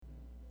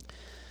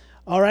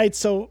All right,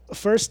 so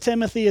First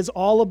Timothy is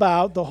all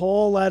about, the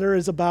whole letter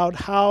is about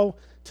how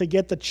to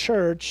get the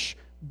church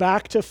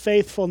back to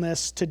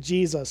faithfulness to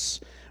Jesus.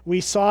 We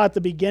saw at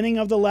the beginning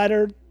of the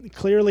letter,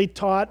 clearly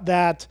taught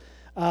that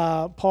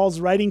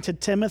Paul's writing to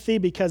Timothy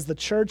because the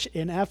church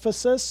in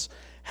Ephesus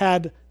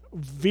had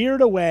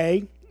veered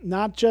away,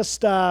 not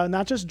just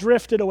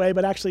drifted away,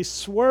 but actually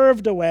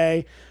swerved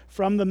away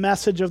from the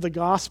message of the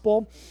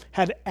gospel,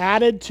 had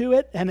added to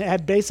it, and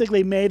had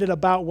basically made it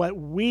about what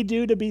we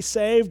do to be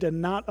saved and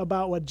not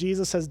about what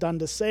Jesus has done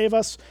to save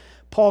us.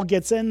 Paul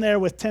gets in there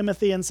with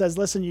Timothy and says,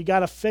 listen, you got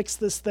to fix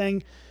this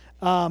thing.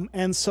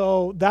 And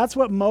so that's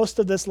what most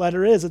of this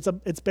letter is.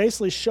 It's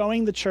basically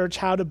showing the church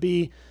how to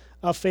be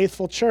a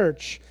faithful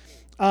church.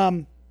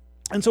 And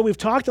so we've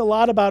talked a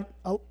lot about,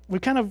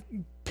 we've kind of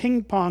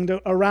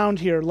ping-ponged around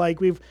here. Like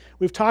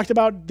we've talked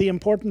about the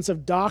importance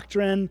of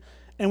doctrine,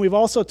 and we've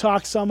also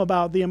talked some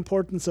about the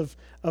importance of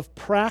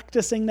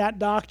practicing that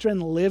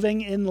doctrine,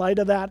 living in light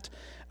of that.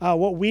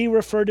 What we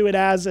refer to it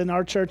as in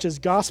our church is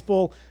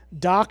gospel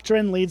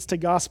doctrine leads to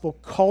gospel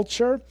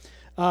culture.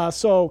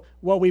 So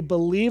what we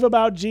believe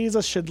about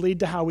Jesus should lead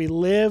to how we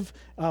live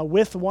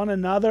with one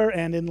another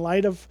and in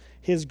light of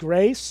his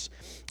grace.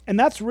 And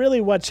that's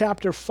really what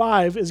chapter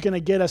 5 is going to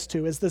get us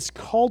to, is this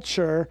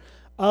culture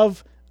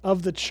of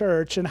the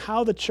church and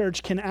how the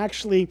church can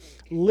actually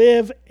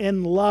live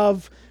and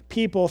love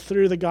people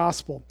through the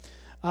gospel.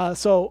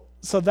 So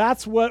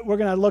that's what we're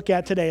going to look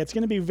at today. It's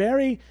going to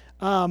be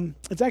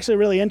it's actually a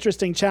really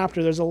interesting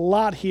chapter. There's a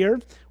lot here.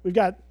 We've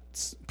got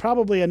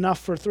probably enough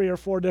for 3 or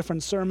 4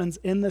 different sermons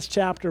in this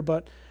chapter,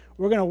 but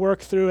we're going to work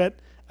through it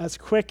as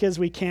quick as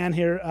we can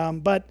here.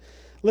 But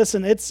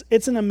listen,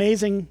 it's an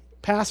amazing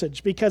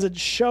passage because it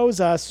shows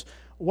us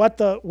what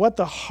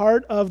the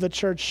heart of the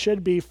church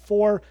should be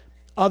for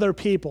other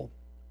people,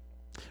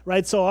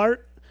 right? So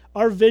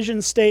our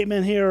vision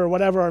statement here, or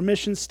whatever, our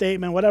mission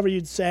statement, whatever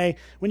you'd say,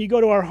 when you go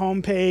to our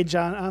homepage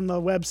on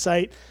the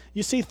website,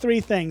 you see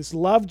 3 things: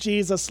 love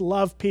Jesus,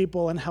 love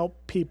people, and help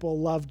people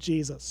love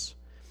Jesus.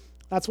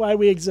 That's why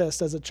we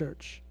exist as a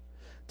church,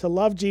 to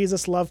love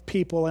Jesus, love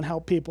people, and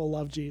help people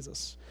love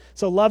Jesus.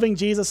 So loving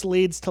Jesus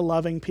leads to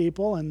loving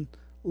people, and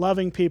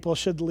loving people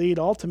should lead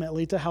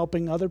ultimately to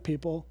helping other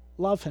people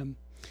love him.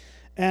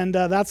 And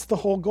that's the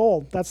whole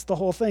goal. That's the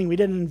whole thing. We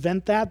didn't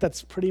invent that.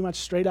 That's pretty much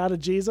straight out of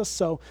Jesus.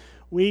 So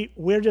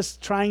we're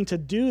just trying to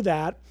do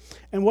that.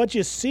 And what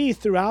you see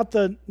throughout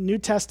the New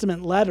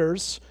Testament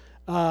letters,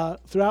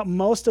 throughout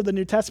most of the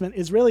New Testament,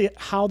 is really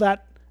how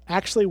that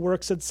actually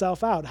works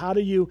itself out. How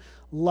do you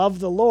love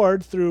the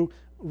Lord through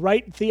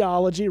right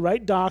theology,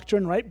 right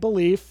doctrine, right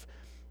belief?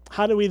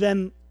 How do we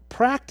then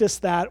practice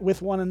that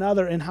with one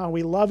another in how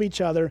we love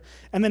each other?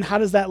 And then how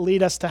does that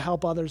lead us to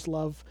help others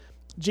love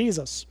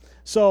Jesus?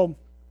 So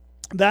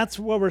that's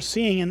what we're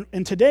seeing.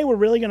 And today we're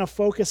really going to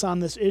focus on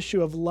this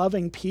issue of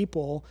loving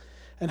people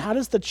and how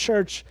does the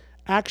church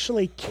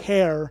actually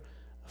care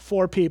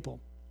for people?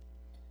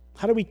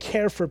 How do we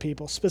care for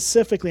people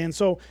specifically? And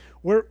so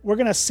we're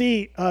going to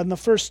see in the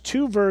first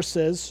 2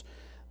 verses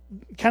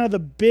kind of the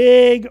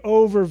big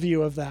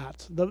overview of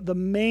that, the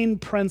main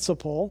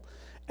principle.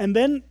 And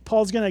then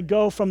Paul's going to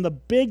go from the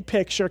big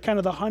picture, kind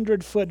of the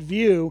 100-foot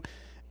view,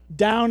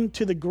 down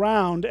to the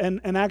ground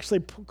and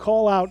actually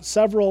call out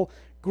several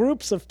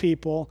groups of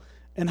people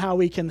and how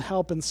we can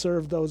help and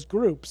serve those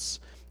groups.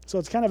 So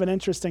it's kind of an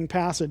interesting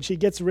passage. He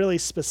gets really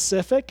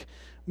specific,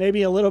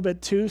 maybe a little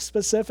bit too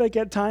specific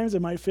at times.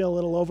 It might feel a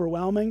little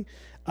overwhelming,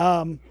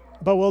 but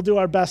we'll do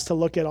our best to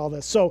look at all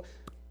this. So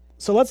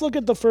let's look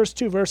at the first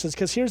 2 verses,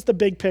 because here's the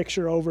big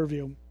picture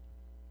overview.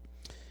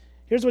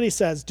 Here's what he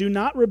says: do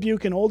not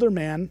rebuke an older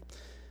man,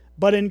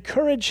 but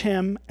encourage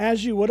him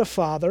as you would a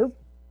father,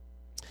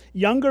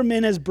 younger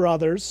men as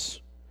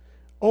brothers,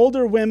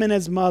 older women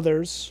as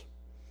mothers,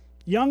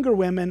 younger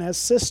women as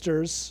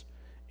sisters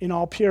in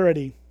all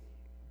purity.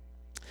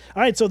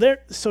 All right,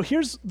 so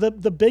here's the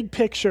big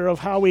picture of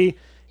how we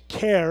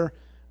care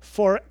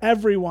for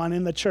everyone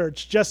in the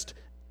church, just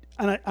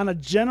on a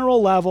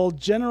general level,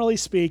 generally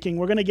speaking.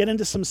 We're going to get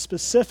into some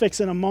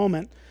specifics in a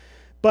moment,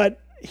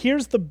 but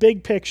here's the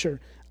big picture.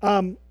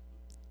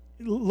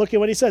 Look at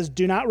what he says: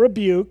 do not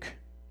rebuke,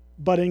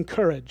 but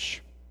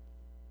encourage.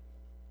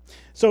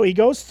 So he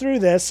goes through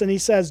this and he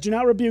says, do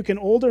not rebuke an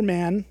older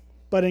man,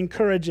 but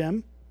encourage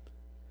him.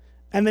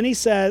 And then he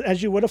says,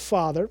 as you would a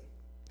father.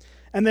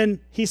 And then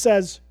he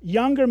says,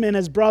 younger men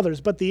as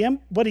brothers. But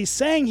what he's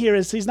saying here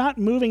is he's not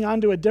moving on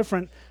to a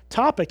different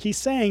topic. He's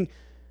saying,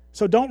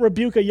 so don't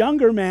rebuke a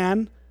younger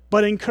man,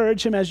 but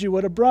encourage him as you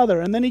would a brother.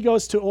 And then he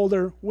goes to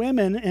older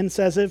women and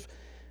says, if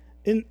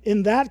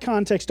in that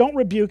context, don't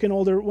rebuke an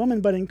older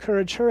woman, but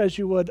encourage her as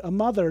you would a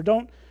mother.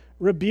 Don't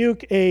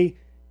rebuke a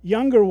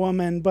younger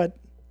woman, but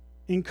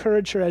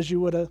encourage her as you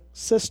would a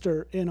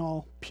sister in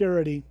all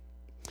purity.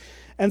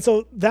 And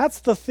so that's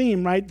the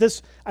theme, right?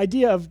 This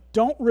idea of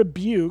don't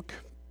rebuke,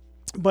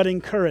 but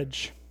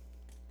encourage.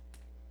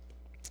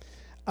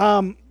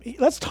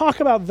 Let's talk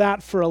about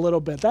that for a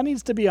little bit. That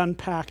needs to be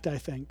unpacked, I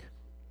think.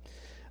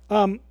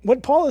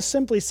 What Paul is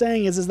simply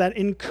saying is that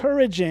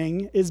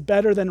encouraging is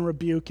better than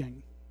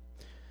rebuking.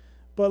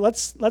 But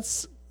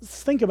let's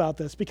think about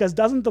this, because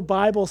doesn't the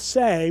Bible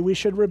say we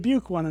should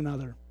rebuke one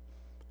another?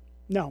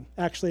 No,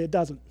 actually it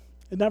doesn't.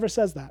 It never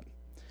says that.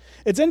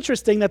 It's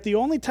interesting that the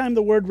only time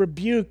the word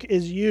rebuke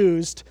is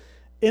used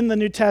in the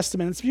New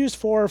Testament, it's used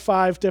 4 or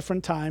 5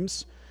 different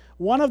times.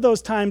 One of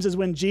those times is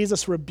when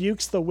Jesus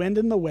rebukes the wind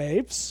and the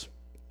waves.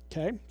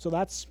 Okay, so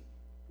that's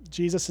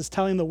Jesus is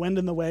telling the wind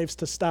and the waves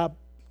to stop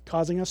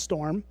causing a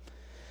storm.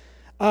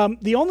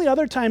 The only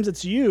other times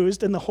it's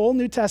used in the whole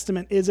New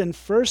Testament is in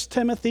 1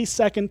 Timothy,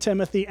 2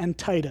 Timothy, and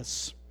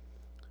Titus,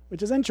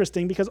 which is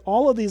interesting because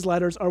all of these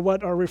letters are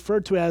what are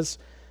referred to as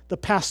the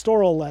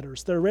pastoral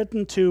letters. They're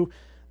written to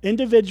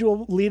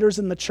individual leaders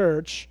in the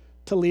church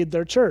to lead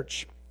their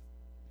church.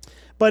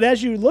 But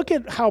as you look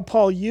at how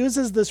Paul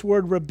uses this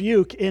word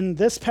rebuke in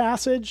this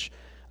passage,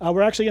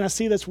 we're actually going to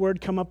see this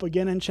word come up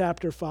again in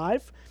chapter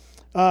 5.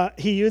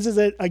 He uses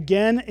it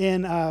again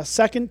in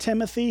 2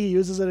 Timothy. He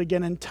uses it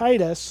again in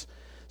Titus.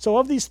 So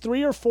of these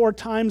 3 or 4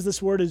 times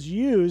this word is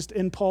used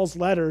in Paul's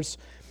letters,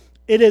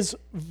 it is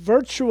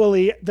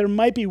virtually, there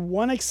might be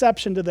one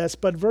exception to this,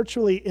 but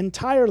virtually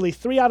entirely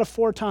 3 out of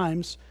 4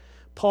 times,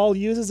 Paul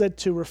uses it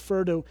to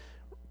refer to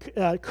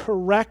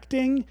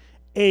correcting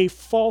a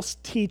false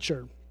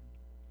teacher.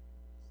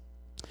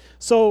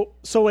 So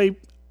a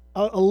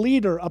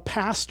leader, a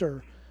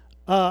pastor,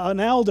 an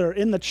elder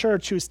in the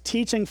church who's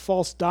teaching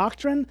false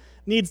doctrine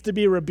needs to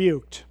be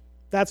rebuked.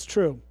 That's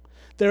true.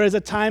 There is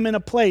a time and a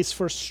place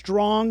for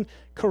strong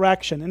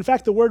correction. In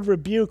fact, the word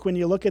rebuke, when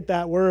you look at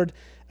that word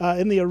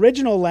in the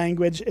original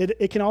language,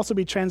 it can also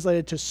be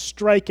translated to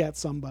strike at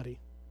somebody.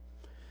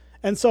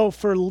 And so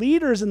for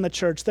leaders in the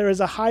church, there is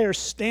a higher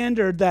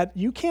standard that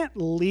you can't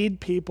lead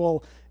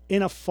people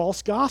in a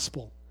false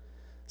gospel.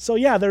 So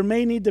yeah, there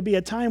may need to be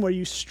a time where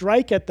you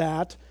strike at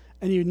that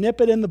and you nip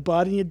it in the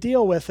bud and you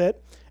deal with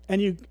it and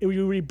you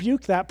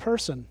rebuke that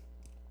person.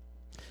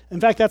 In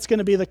fact, that's going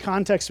to be the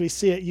context we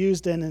see it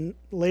used in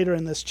later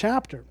in this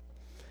chapter.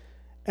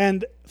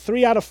 And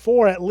 3 out of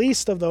 4, at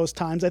least, of those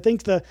times, I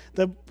think the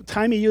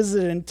time he uses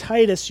it in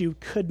Titus, you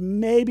could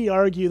maybe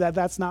argue that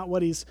that's not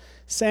what he's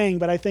saying,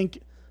 but I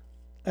think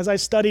as I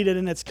studied it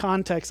in its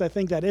context, I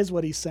think that is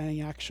what he's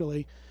saying,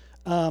 actually.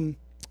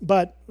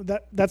 But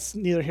that's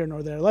neither here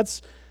nor there.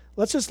 Let's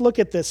just look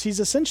at this. He's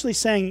essentially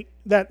saying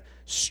that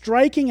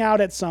striking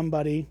out at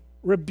somebody,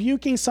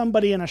 rebuking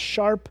somebody in a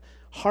sharp,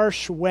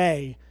 harsh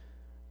way,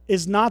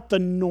 is not the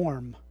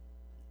norm.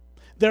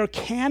 There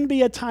can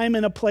be a time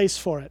and a place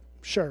for it.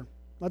 Sure,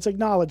 let's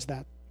acknowledge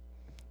that.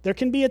 There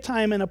can be a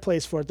time and a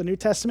place for it. The New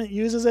Testament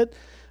uses it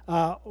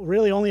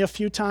really only a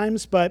few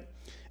times, but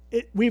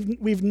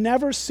we've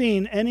never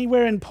seen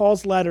anywhere in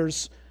Paul's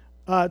letters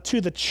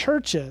to the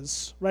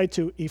churches, right,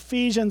 to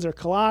Ephesians or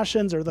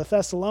Colossians or the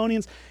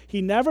Thessalonians,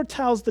 he never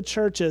tells the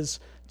churches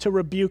to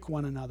rebuke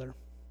one another.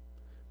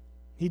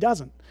 He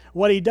doesn't.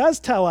 What he does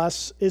tell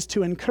us is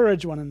to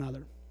encourage one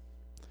another.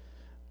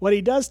 What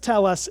he does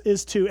tell us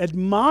is to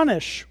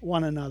admonish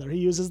one another. He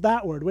uses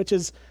that word, which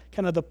is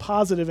kind of the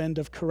positive end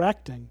of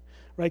correcting,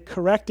 right?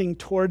 Correcting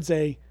towards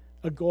a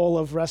goal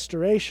of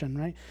restoration,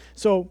 right?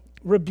 So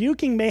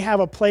rebuking may have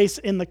a place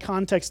in the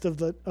context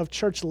of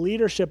church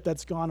leadership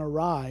that's gone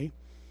awry,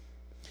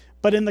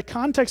 but in the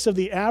context of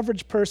the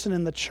average person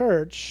in the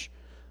church,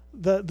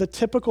 the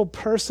typical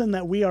person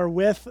that we are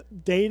with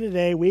day to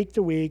day, week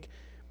to week,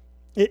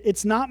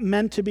 it's not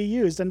meant to be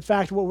used. In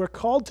fact, what we're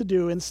called to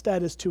do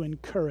instead is to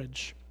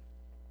encourage.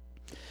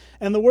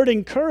 And the word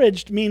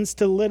encouraged means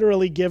to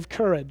literally give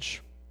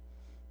courage.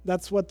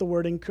 That's what the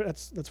word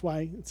that's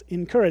why it's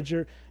encourage.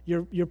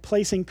 You're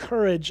placing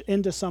courage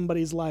into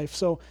somebody's life.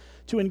 So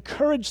to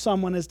encourage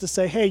someone is to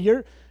say, hey,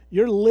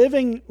 you're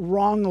living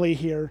wrongly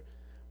here,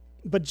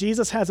 but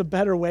Jesus has a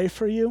better way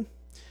for you.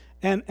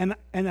 And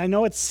I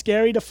know it's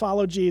scary to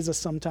follow Jesus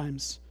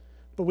sometimes,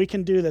 but we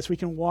can do this. We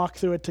can walk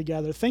through it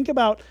together. Think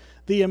about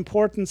the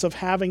importance of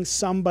having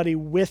somebody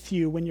with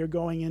you when you're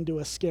going into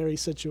a scary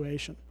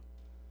situation.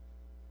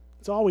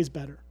 It's always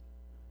better.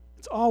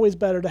 It's always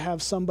better to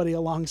have somebody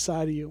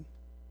alongside of you,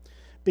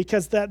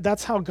 because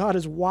that's how God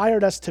has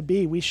wired us to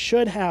be. We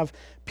should have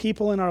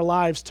people in our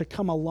lives to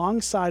come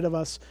alongside of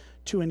us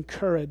to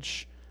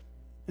encourage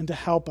and to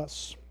help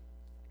us.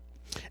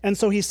 And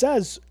so he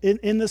says,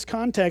 in this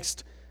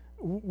context,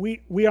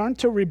 we aren't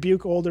to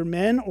rebuke older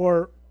men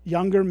or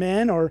younger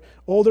men or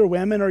older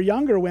women or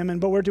younger women,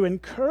 but we're to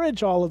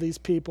encourage all of these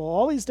people,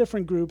 all these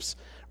different groups,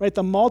 right?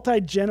 The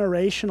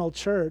multi-generational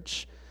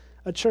church.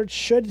 A church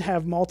should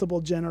have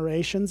multiple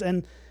generations,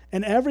 and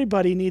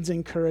everybody needs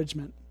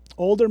encouragement.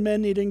 Older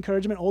men need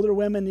encouragement. Older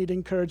women need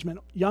encouragement.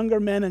 Younger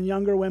men and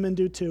younger women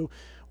do too.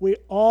 We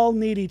all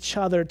need each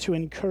other to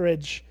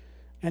encourage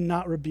and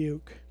not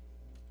rebuke.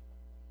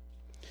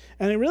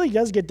 And it really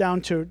does get down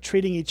to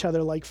treating each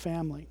other like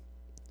family,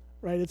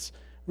 right? It's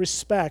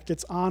respect,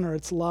 it's honor,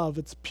 it's love,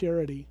 it's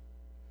purity.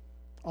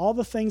 All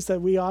the things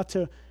that we ought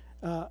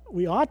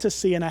to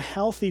see in a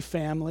healthy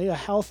family, a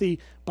healthy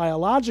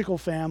biological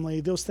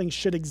family. Those things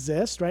should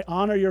exist, right?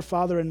 Honor your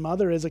father and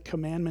mother is a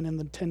commandment in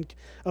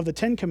the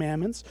 10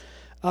 Commandments.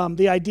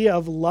 The idea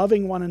of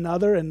loving one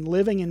another and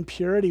living in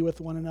purity with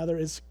one another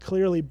is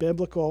clearly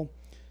biblical.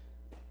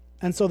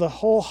 And so the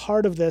whole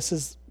heart of this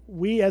is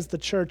we as the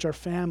church are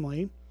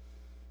family,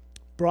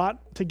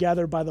 brought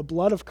together by the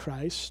blood of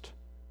Christ,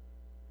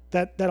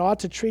 that ought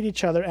to treat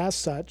each other as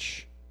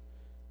such.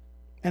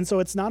 And so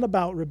it's not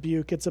about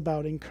rebuke, it's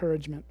about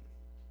encouragement.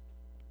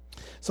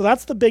 So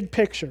that's the big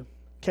picture.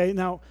 Okay,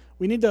 now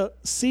we need to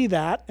see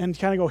that and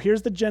kind of go,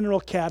 here's the general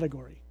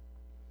category.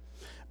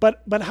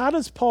 But how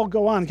does Paul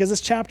go on? Because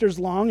this chapter's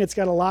long, it's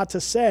got a lot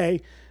to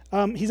say.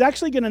 He's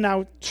actually going to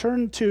now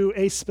turn to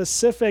a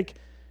specific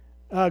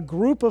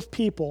group of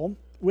people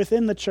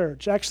within the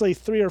church, actually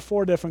 3 or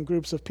 4 different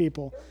groups of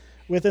people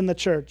within the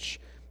church.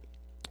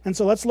 And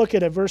so let's look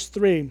at it. Verse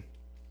 3.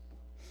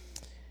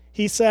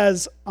 He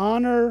says,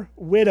 honor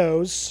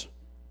widows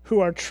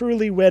who are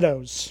truly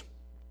widows.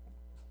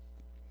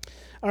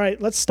 All right,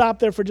 let's stop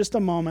there for just a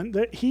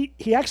moment.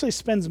 He actually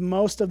spends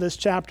most of this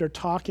chapter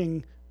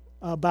talking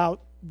about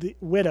the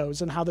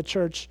widows and how the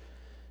church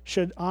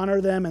should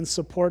honor them and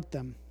support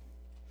them.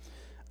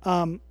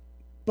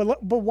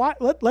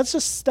 Let's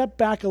just step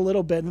back a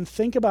little bit and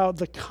think about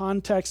the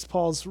context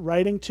Paul's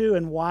writing to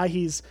and why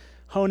he's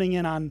honing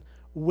in on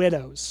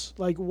widows.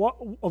 Like, what,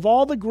 of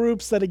all the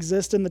groups that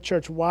exist in the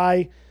church,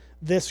 why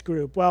this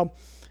group? Well,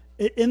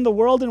 in the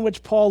world in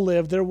which Paul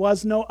lived, there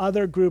was no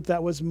other group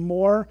that was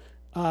more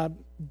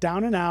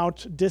down and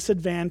out,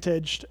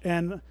 disadvantaged,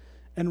 and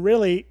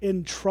really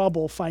in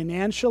trouble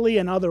financially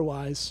and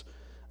otherwise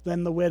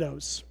than the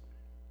widows.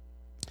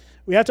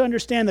 We have to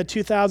understand that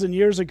 2,000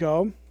 years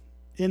ago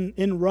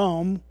in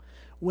Rome,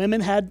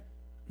 women had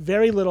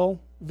very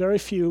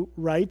few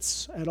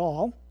rights at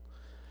all.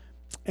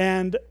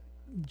 And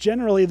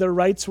generally, their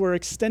rights were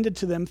extended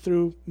to them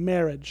through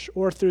marriage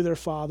or through their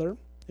father.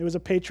 It was a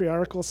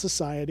patriarchal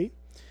society.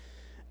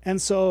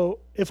 And so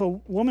if a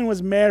woman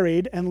was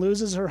married and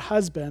loses her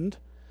husband,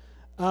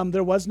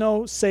 there was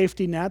no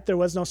safety net, there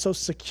was no social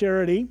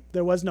security,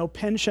 there was no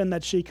pension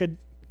that she could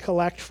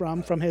collect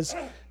from his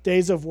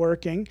days of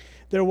working.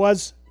 There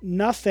was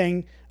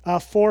nothing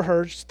for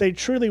her. They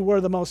truly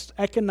were the most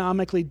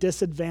economically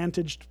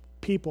disadvantaged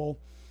people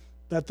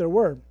that there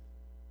were.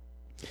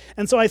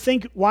 And so I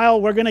think while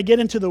we're going to get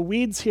into the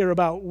weeds here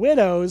about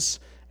widows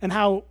and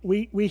how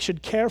we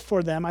should care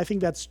for them, I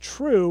think that's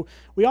true.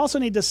 We also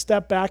need to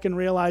step back and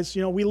realize,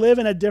 we live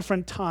in a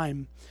different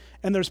time.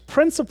 And there's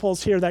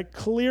principles here that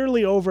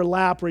clearly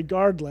overlap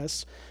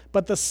regardless,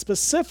 but the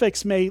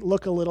specifics may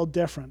look a little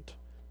different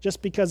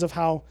just because of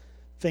how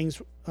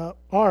things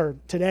are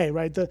today,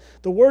 right? The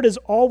word is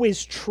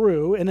always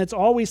true and it's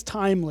always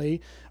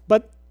timely,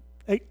 but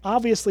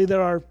obviously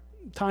there are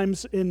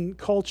times in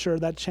culture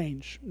that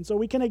change. And so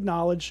we can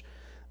acknowledge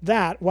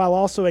that while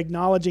also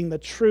acknowledging the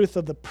truth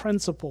of the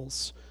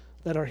principles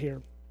that are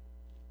here.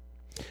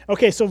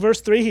 Okay, so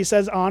verse 3, he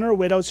says, honor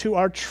widows who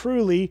are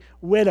truly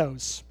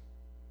widows.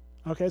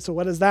 Okay, so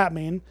what does that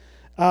mean?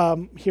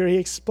 Here he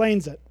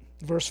explains it.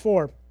 Verse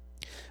 4,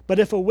 but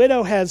if a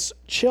widow has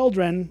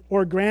children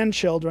or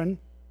grandchildren,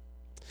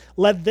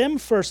 let them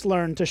first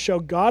learn to show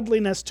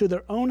godliness to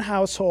their own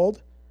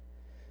household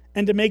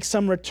and to make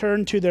some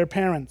return to their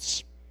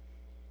parents,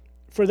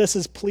 for this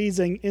is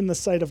pleasing in the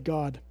sight of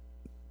God.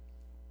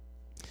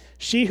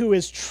 She who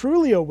is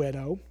truly a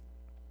widow,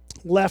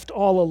 left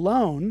all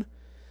alone,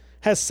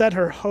 has set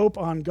her hope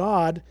on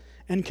God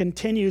and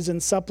continues in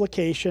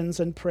supplications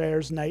and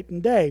prayers night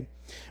and day.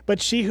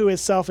 But she who is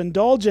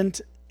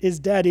self-indulgent is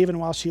dead even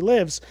while she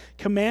lives.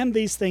 Command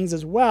these things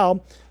as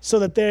well, so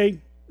that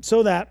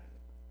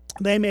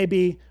they may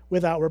be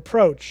without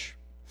reproach.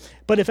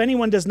 But if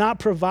anyone does not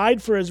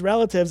provide for his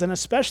relatives, and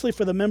especially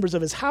for the members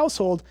of his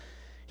household,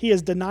 he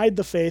has denied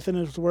the faith and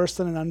is worse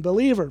than an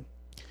unbeliever.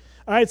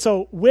 All right,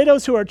 so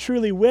widows who are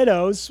truly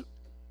widows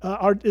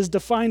is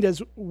defined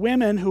as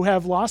women who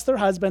have lost their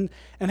husband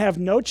and have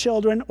no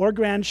children or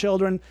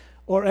grandchildren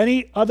or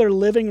any other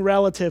living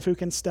relative who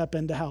can step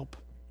in to help.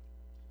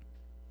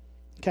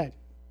 Okay,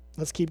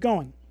 let's keep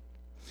going.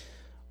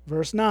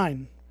 Verse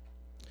 9.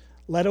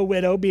 Let a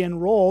widow be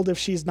enrolled if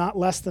she's not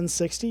less than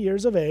 60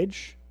 years of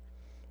age,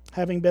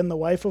 having been the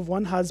wife of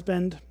one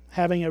husband,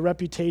 having a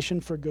reputation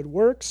for good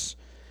works,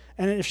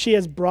 and if she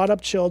has brought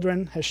up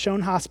children, has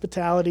shown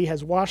hospitality,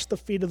 has washed the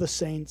feet of the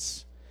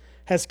saints,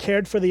 has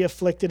cared for the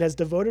afflicted, has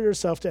devoted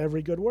herself to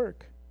every good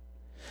work.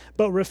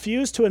 But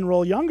refuse to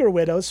enroll younger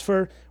widows,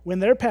 for when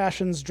their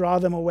passions draw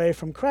them away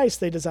from Christ,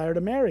 they desire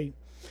to marry,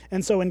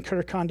 and so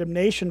incur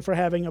condemnation for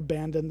having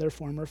abandoned their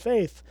former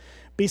faith.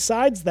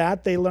 Besides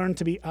that, they learn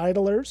to be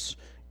idlers,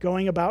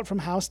 going about from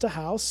house to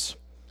house,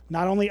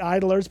 not only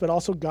idlers, but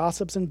also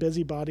gossips and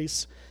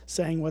busybodies,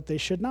 saying what they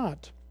should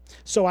not.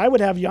 So I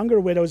would have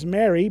younger widows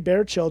marry,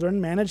 bear children,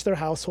 manage their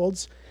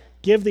households,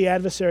 give the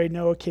adversary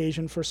no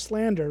occasion for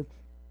slander.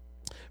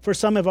 For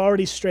some have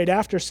already strayed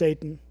after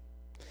Satan.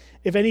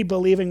 If any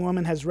believing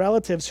woman has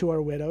relatives who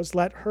are widows,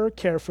 let her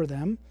care for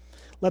them.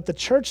 Let the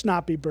church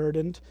not be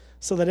burdened,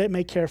 so that it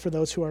may care for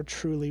those who are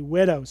truly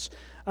widows.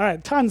 All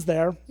right, tons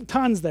there.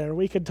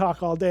 We could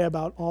talk all day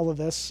about all of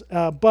this,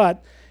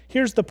 but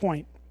here's the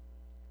point.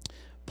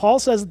 Paul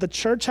says that the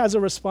church has a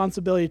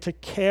responsibility to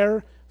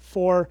care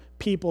for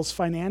people's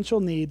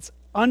financial needs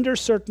under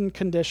certain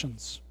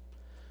conditions.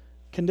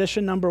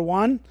 Condition number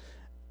one,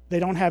 they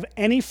don't have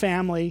any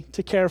family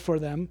to care for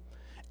them,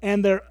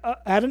 and they're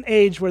at an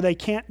age where they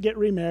can't get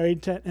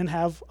remarried and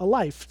have a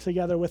life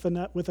together with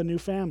a new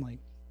family.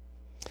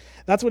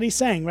 That's what he's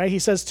saying, right? He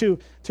says to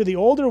the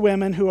older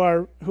women who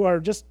are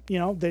just,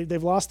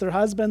 they've lost their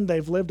husband,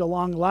 they've lived a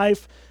long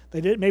life,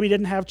 maybe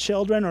didn't have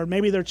children, or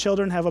maybe their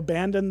children have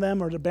abandoned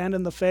them or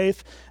abandoned the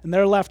faith, and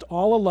they're left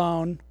all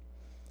alone.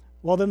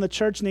 Well, then the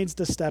church needs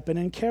to step in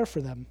and care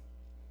for them.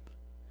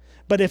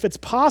 But if it's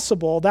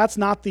possible, that's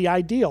not the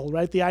ideal,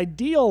 right? The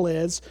ideal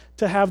is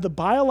to have the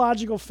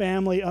biological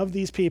family of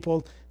these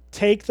people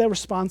take their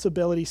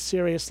responsibility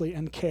seriously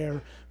and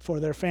care for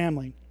their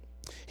family.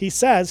 He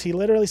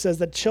literally says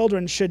that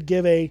children should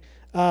give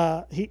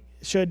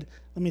should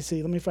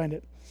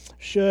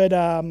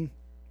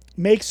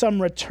make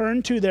some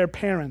return to their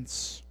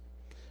parents,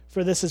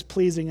 for this is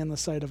pleasing in the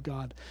sight of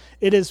God.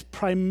 It is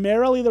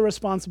primarily the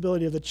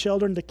responsibility of the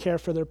children to care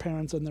for their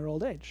parents in their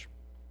old age.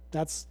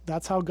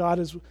 That's how God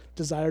has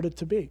desired it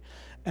to be.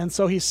 And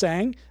so he's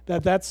saying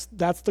that that's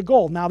the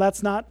goal. Now,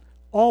 that's not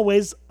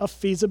always a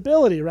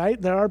feasibility,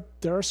 right? There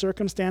are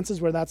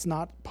circumstances where that's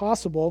not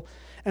possible.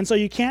 And so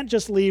you can't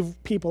just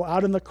leave people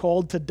out in the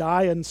cold to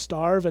die and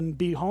starve and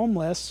be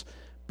homeless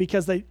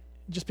because they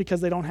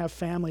don't have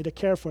family to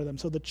care for them.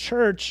 So the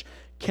church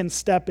can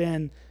step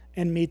in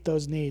and meet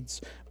those needs.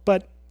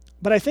 But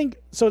I think,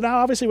 so now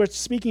obviously we're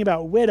speaking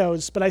about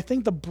widows, but I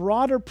think the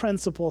broader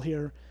principle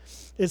here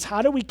is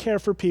how do we care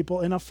for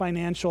people in a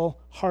financial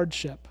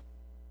hardship?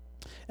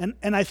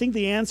 And I think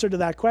the answer to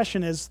that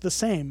question is the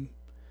same.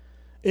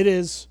 It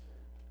is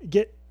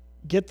get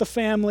the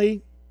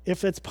family,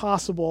 if it's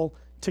possible,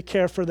 to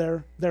care for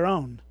their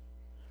own.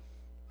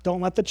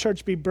 Don't let the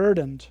church be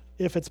burdened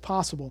if it's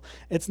possible.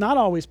 It's not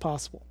always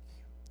possible.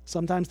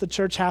 Sometimes the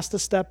church has to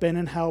step in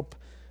and help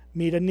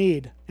meet a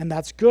need. And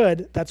that's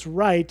good, that's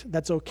right,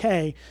 that's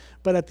okay.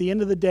 But at the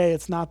end of the day,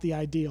 it's not the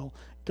ideal.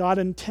 God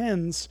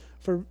intends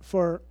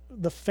for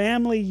the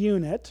family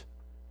unit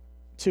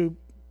to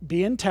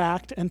be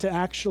intact and to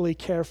actually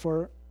care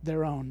for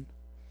their own.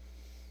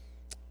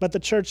 But the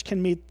church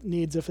can meet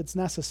needs if it's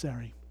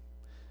necessary.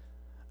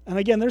 And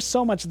again, there's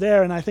so much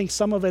there, and I think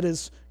some of it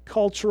is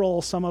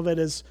cultural, some of it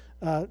is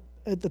at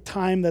the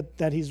time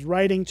that he's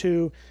writing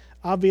to.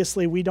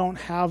 Obviously, we don't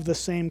have the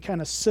same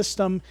kind of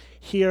system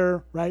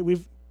here, right?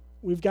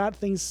 We've got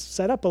things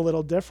set up a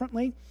little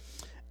differently.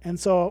 And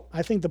so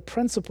I think the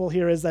principle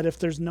here is that if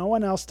there's no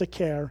one else to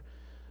care,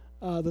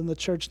 then the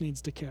church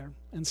needs to care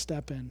and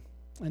step in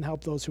and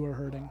help those who are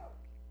hurting.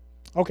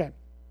 Okay,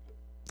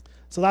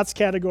 so that's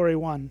category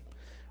one.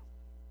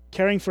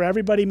 Caring for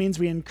everybody means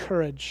we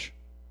encourage.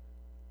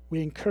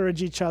 We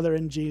encourage each other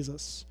in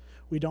Jesus.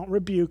 We don't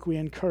rebuke, we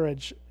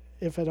encourage.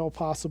 If at all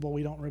possible,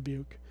 we don't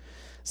rebuke.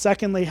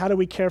 Secondly, how do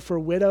we care for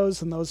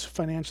widows and those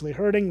financially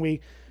hurting?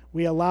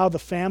 We allow the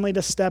family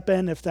to step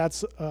in if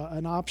that's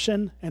an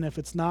option, and if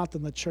it's not,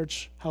 then the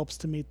church helps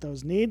to meet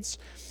those needs.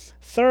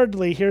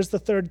 Thirdly, here's the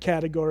third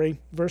category,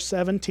 verse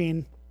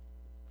 17.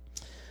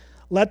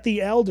 Let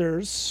the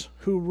elders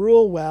who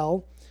rule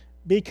well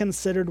be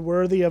considered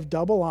worthy of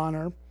double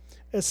honor,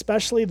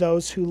 especially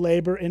those who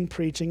labor in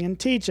preaching and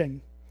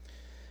teaching.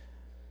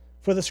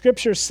 For the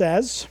scripture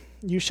says,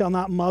 you shall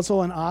not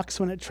muzzle an ox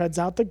when it treads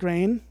out the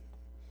grain,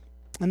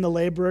 and the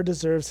laborer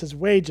deserves his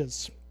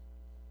wages.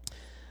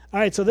 All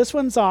right, so this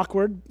one's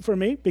awkward for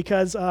me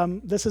because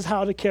this is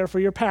how to care for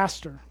your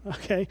pastor,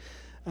 okay?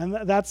 And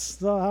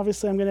that's,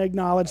 obviously I'm going to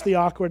acknowledge the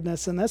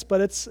awkwardness in this, but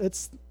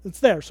it's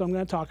there, so I'm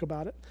going to talk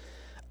about it.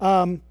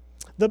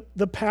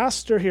 The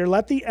pastor here,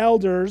 let the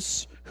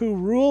elders who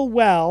rule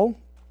well,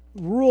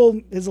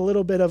 rule is a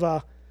little bit of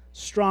a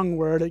strong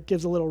word. It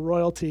gives a little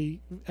royalty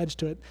edge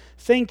to it.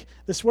 Think,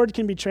 this word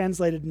can be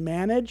translated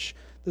manage.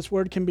 This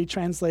word can be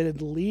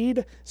translated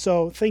lead.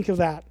 So think of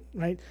that,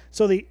 right?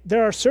 So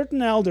there are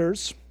certain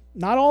elders,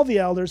 not all the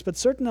elders, but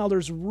certain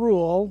elders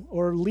rule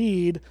or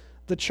lead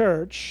the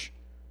church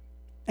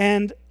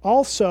and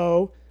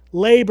also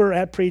labor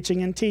at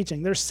preaching and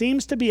teaching. There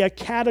seems to be a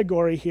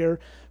category here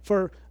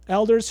for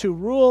elders who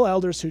rule,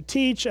 elders who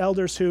teach,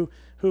 elders who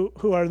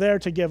are there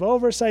to give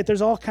oversight.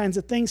 There's all kinds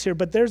of things here,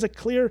 but there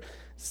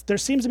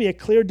seems to be a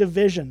clear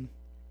division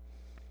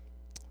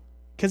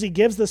because he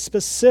gives the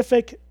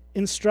specific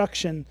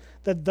instruction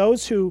that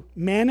those who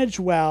manage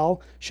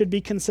well should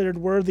be considered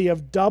worthy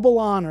of double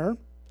honor.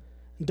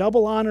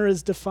 Double honor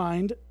is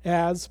defined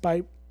as,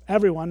 by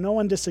everyone, no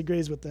one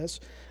disagrees with this,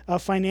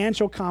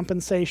 financial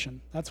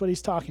compensation. That's what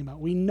he's talking about.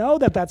 We know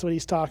that that's what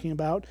he's talking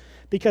about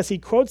because he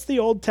quotes the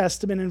Old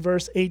Testament in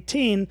verse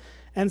 18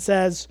 and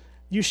says,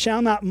 you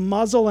shall not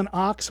muzzle an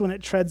ox when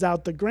it treads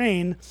out the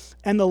grain,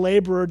 and the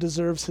laborer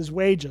deserves his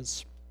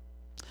wages.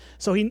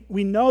 So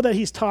we know that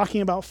he's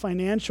talking about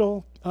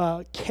financial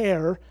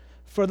care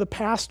for the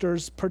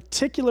pastors,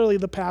 particularly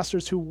the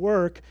pastors who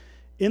work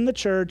in the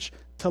church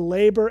to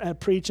labor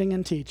at preaching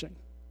and teaching.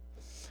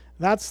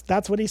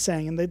 That's what he's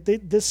saying. And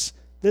this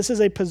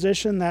is a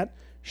position that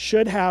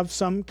should have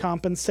some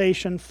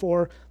compensation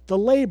for the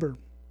labor.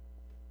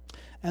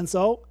 And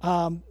so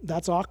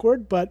that's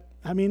awkward, but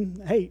I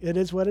mean, hey, it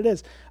is what it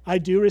is. I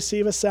do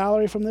receive a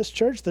salary from this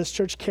church. This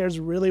church cares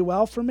really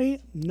well for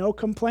me. No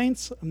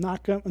complaints. I'm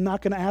not going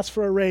to ask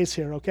for a raise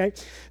here, okay?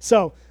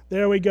 So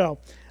there we go.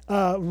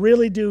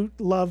 Really do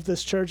love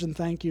this church, and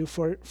thank you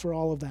for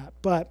all of that.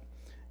 But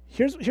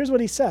here's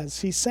what he says.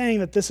 He's saying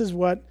that this is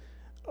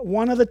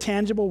one of the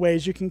tangible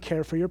ways you can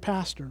care for your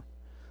pastor.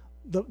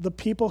 The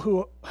people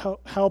who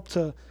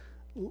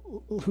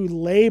who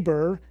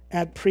labor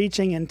at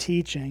preaching and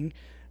teaching,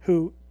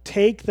 who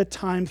take the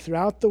time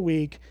throughout the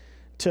week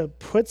to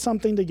put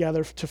something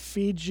together to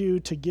feed you,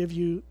 to give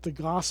you the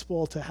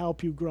gospel, to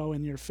help you grow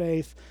in your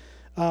faith.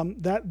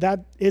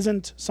 That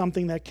isn't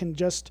something that can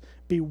just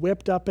be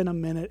whipped up in a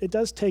minute. It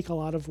does take a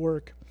lot of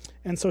work.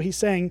 And so he's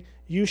saying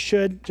you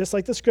should, just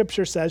like the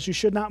scripture says, you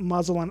should not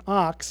muzzle an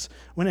ox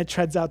when it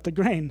treads out the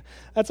grain.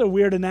 That's a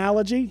weird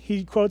analogy.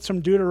 He quotes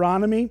from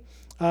Deuteronomy.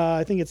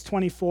 I think it's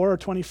 24 or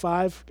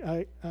 25.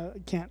 I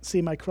can't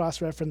see my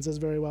cross-references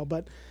very well,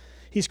 but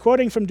he's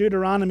quoting from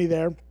Deuteronomy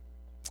there.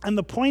 And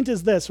the point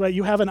is this, right?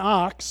 You have an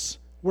ox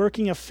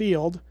working a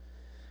field,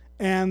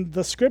 and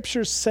the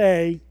scriptures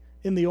say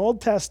in the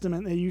Old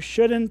Testament that you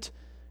shouldn't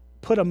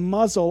put a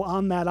muzzle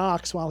on that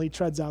ox while he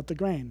treads out the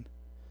grain.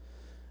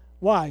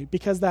 Why?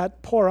 Because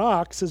that poor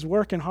ox is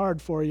working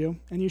hard for you,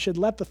 and you should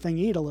let the thing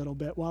eat a little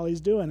bit while he's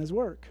doing his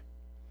work.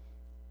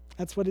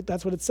 That's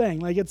what it's saying.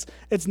 Like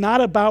it's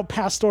not about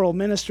pastoral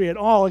ministry at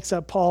all,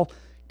 except Paul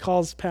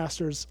calls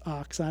pastors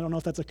ox. I don't know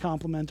if that's a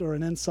compliment or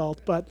an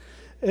insult, but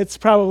it's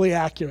probably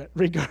accurate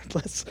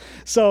regardless.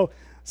 So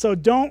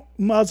don't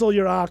muzzle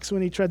your ox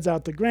when he treads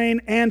out the grain,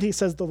 and he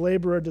says the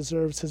laborer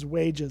deserves his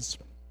wages.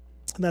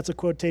 And that's a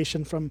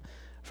quotation from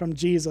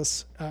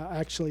Jesus,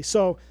 actually.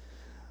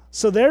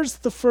 So there's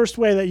the first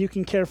way that you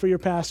can care for your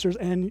pastors,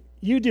 and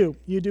you do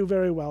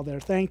very well there.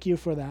 Thank you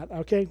for that.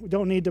 Okay, we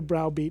don't need to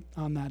browbeat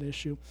on that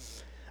issue.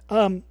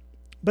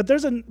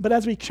 But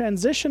as we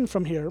transition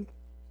from here,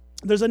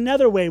 there's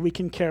another way we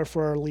can care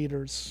for our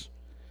leaders.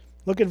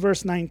 Look at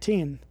verse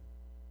 19.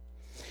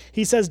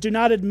 He says, "Do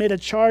not admit a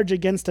charge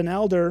against an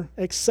elder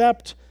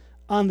except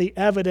on the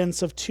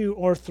evidence of 2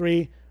 or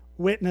 3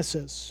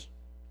 witnesses."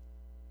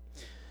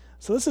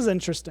 So this is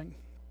interesting.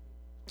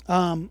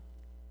 This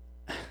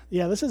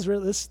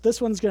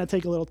one's going to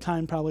take a little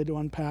time probably to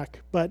unpack,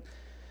 but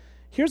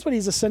here's what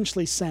he's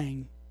essentially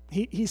saying.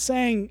 He's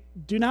saying,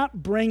 do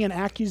not bring an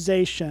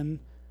accusation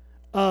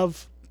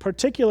of,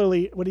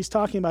 particularly what he's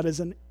talking about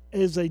is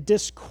a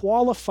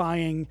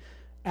disqualifying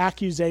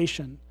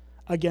accusation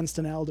against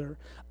an elder,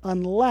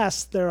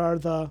 unless there are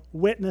the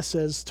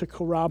witnesses to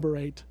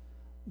corroborate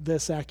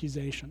this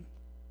accusation.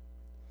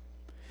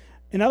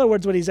 In other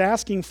words, what he's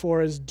asking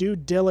for is due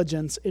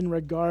diligence in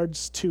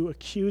regards to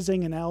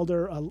accusing an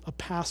elder, a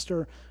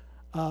pastor,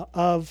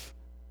 of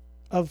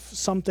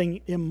something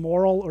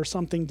immoral or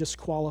something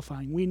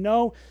disqualifying. We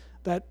know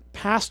that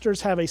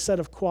pastors have a set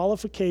of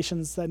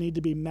qualifications that need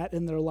to be met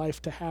in their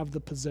life to have the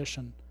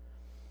position.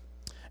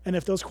 And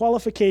if those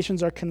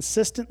qualifications are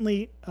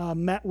consistently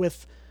met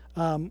with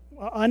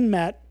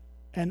unmet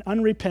and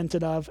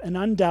unrepented of and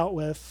undealt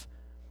with,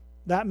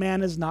 that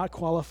man is not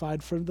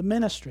qualified for the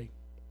ministry.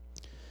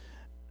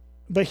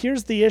 But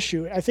here's the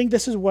issue. I think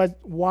this is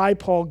why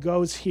Paul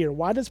goes here.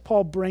 Why does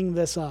Paul bring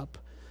this up?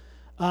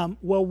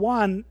 Well,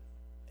 one,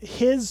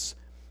 he's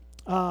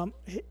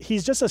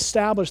just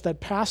established that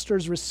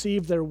pastors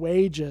receive their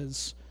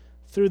wages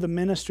through the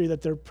ministry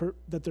that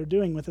they're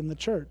doing within the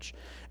church.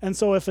 And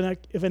so if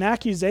an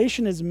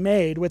accusation is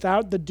made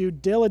without the due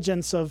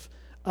diligence of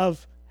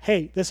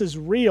hey, this is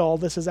real,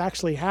 this has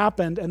actually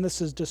happened, and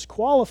this is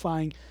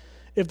disqualifying,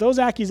 if those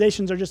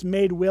accusations are just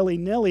made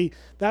willy-nilly,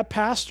 that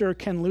pastor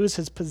can lose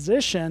his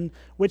position,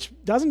 which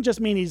doesn't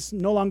just mean he's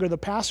no longer the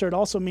pastor, it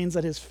also means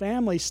that his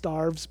family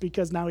starves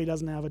because now he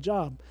doesn't have a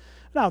job.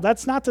 Now,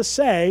 that's not to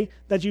say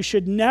that you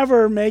should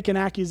never make an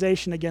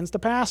accusation against a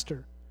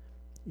pastor.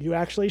 You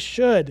actually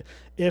should,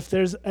 if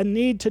there's a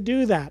need to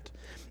do that.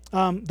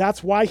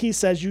 That's why he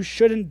says you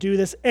shouldn't do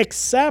this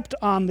except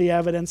on the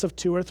evidence of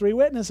 2 or 3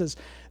 witnesses.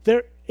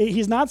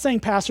 He's not saying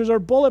pastors are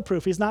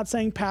bulletproof. He's not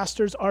saying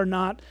pastors are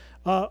not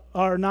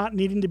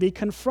needing to be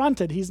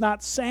confronted. He's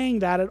not saying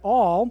that at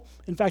all.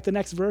 In fact, the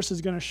next verse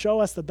is going to show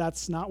us that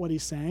that's not what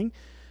he's saying.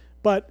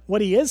 But what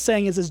he is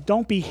saying is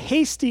don't be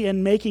hasty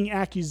in making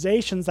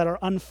accusations that are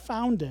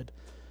unfounded,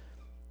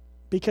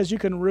 because you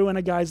can ruin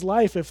a guy's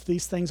life if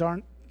these things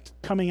aren't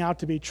coming out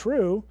to be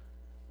true.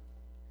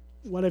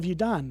 What have you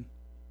done?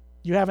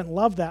 You haven't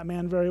loved that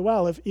man very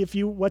well if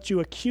what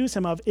you accuse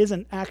him of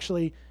isn't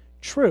actually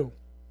true.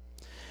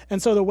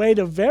 And so the way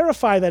to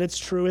verify that it's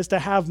true is to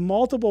have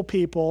multiple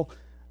people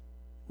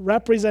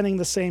representing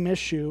the same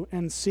issue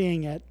and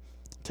seeing it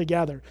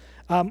together.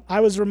 I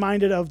was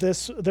reminded of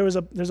this. There's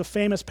a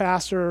famous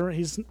pastor.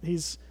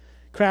 He's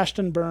crashed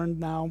and burned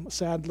now,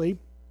 sadly.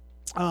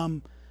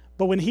 But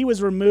when he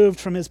was removed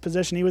from his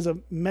position, he was a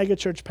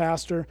megachurch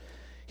pastor.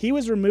 He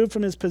was removed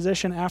from his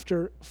position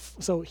after,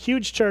 so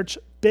huge church,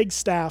 big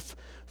staff,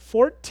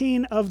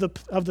 14 of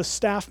the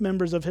staff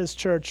members of his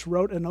church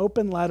wrote an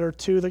open letter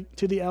to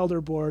the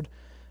elder board,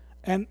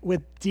 and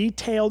with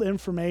detailed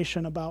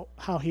information about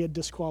how he had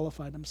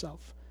disqualified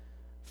himself.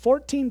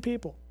 14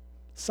 people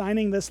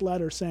signing this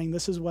letter saying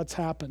this is what's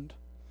happened.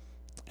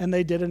 And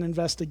they did an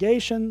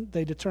investigation.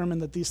 They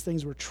determined that these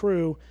things were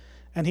true,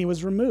 and he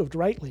was removed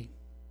rightly.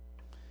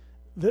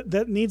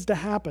 That needs to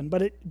happen,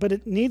 but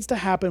it needs to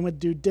happen with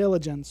due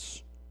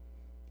diligence.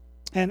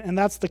 And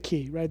that's the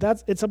key, right?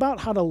 It's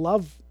about how to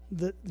love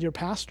your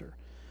pastor.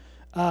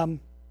 And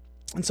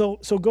so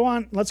go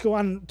on. Let's go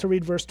on to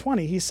read verse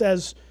 20. He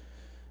says,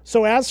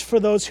 "So as for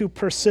those who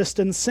persist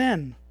in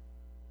sin,"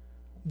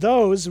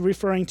 those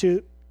referring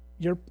to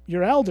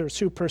your elders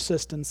who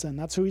persist in sin.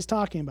 That's who he's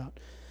talking about.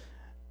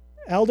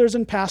 Elders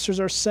and pastors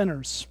are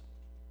sinners.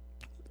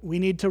 We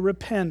need to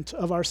repent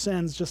of our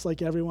sins just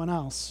like everyone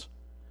else.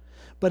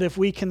 But if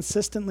we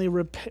consistently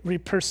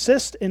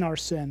persist in our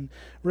sin,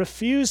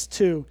 refuse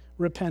to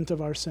repent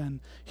of our sin,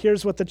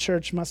 here's what the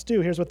church must do.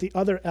 Here's what the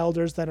other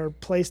elders that are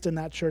placed in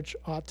that church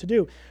ought to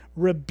do.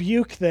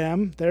 Rebuke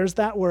them. There's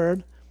that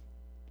word.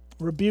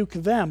 Rebuke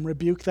them.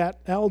 Rebuke that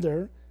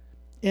elder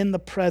in the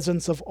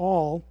presence of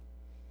all,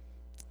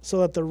 so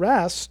that the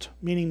rest,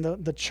 meaning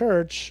the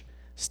church,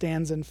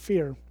 stands in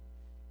fear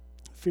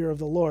of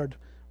the Lord,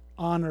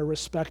 honor,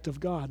 respect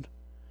of God.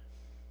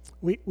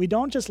 We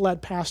don't just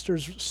let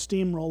pastors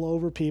steamroll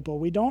over people.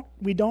 We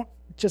don't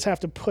just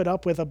have to put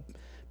up with a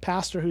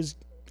pastor who's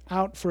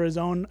out for his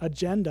own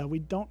agenda. We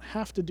don't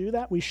have to do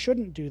that. We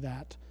shouldn't do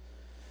that.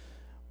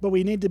 But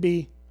we need to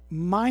be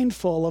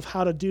mindful of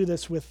how to do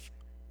this with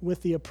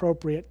the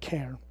appropriate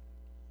care.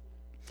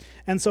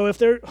 And so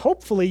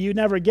hopefully you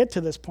never get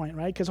to this point,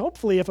 right? Because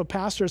hopefully if a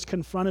pastor is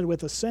confronted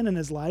with a sin in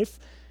his life,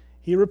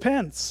 he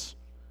repents.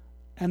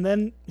 And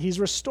then he's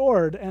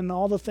restored, and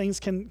all the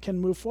things can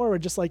move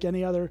forward just like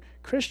any other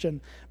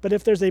Christian. But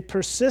if there's a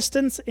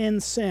persistence in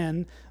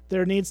sin,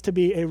 there needs to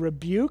be a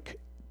rebuke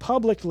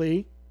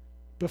publicly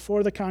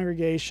before the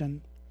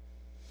congregation.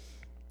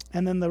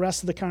 And then the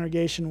rest of the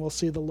congregation will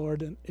see the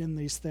Lord in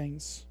these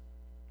things.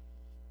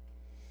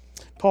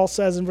 Paul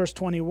says in verse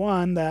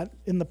 21 that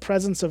in the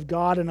presence of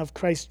God and of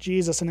Christ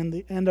Jesus and in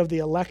the end of the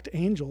elect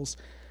angels,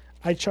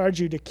 I charge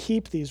you to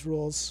keep these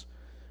rules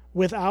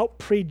without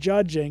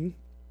prejudging,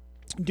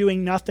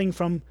 doing nothing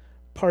from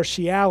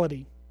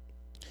partiality.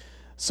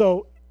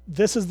 So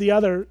this is the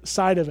other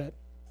side of it.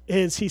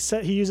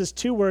 He uses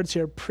two words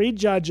here,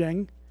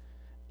 prejudging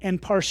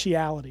and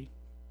partiality.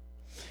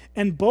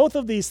 And both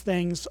of these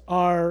things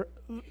are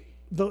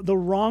the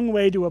wrong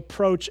way to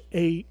approach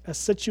a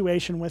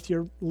situation with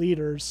your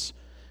leaders,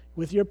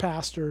 with your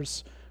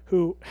pastors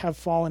who have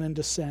fallen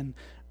into sin.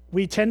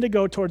 We tend to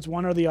go towards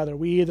one or the other.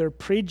 We either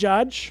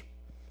prejudge,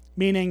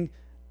 meaning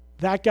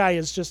that guy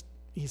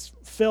he's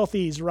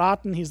filthy, he's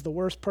rotten, he's the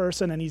worst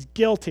person, and he's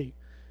guilty.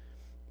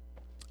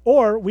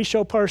 Or we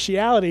show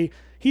partiality.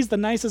 He's the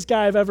nicest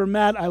guy I've ever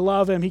met. I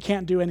love him. He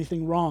can't do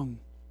anything wrong.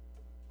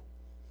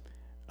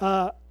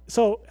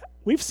 So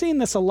we've seen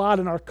this a lot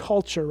in our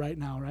culture right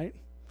now, right?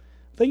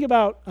 Think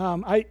about,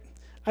 I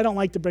don't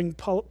like to bring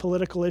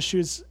political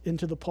issues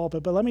into the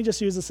pulpit, but let me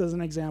just use this as an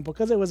example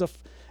because it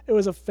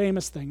was a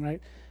famous thing,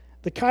 right?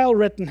 The Kyle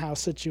Rittenhouse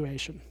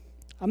situation.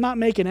 I'm not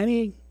making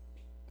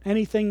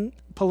anything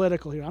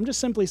political here. I'm just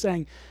simply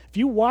saying, if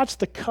you watch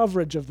the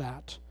coverage of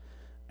that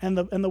and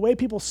the way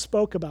people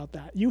spoke about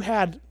that, you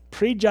had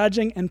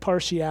prejudging and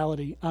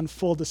partiality on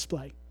full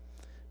display,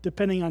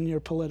 depending on your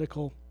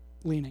political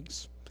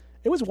leanings.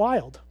 It was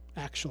wild,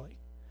 actually.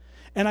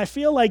 And I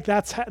feel like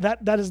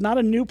that is not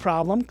a new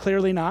problem,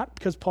 clearly not,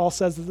 because Paul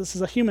says that this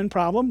is a human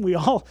problem. We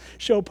all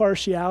show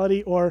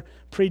partiality or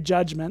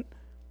prejudgment,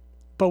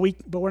 but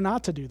we're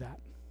not to do that.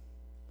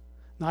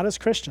 Not as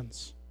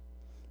Christians.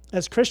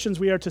 As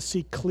Christians, we are to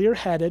see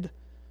clear-headed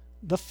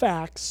the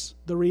facts,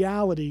 the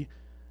reality.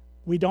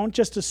 We don't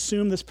just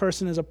assume this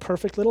person is a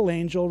perfect little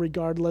angel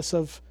regardless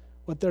of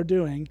what they're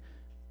doing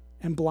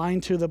and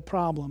blind to the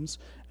problems.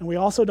 And we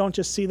also don't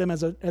just see them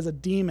as a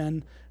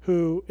demon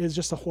who is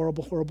just a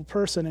horrible, horrible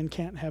person and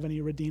can't have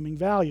any redeeming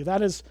value.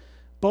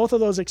 Both of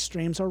those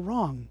extremes are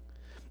wrong.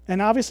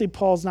 And obviously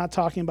Paul's not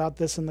talking about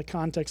this in the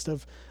context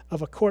of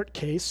a court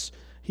case.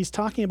 He's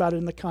talking about it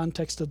in the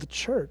context of the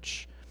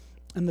church.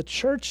 And the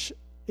church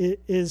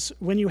is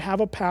when you have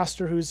a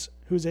pastor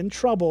who's in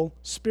trouble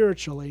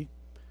spiritually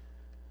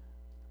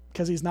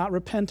because he's not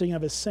repenting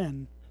of his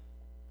sin,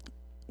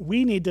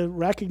 we need to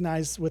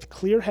recognize with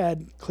clear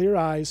head, clear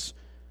eyes,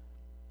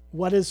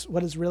 what is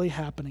really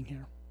happening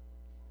here.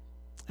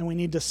 And we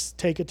need to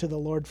take it to the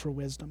Lord for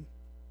wisdom.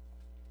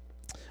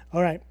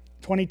 All right,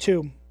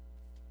 22.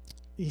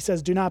 He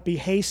says, do not be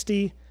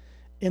hasty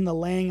in the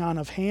laying on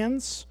of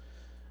hands,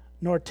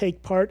 nor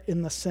take part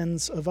in the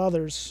sins of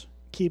others.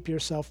 Keep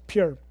yourself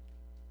pure.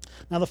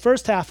 Now, the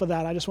first half of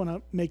that, I just want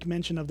to make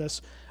mention of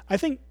this. I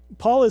think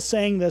Paul is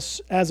saying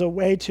this as a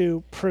way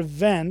to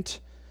prevent,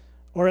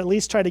 or at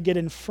least try to get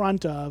in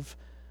front of,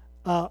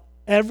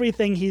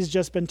 everything he's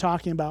just been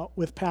talking about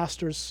with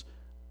pastors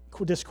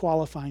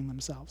disqualifying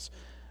themselves.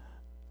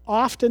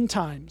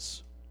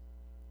 Oftentimes,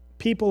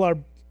 people are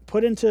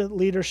put into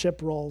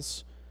leadership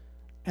roles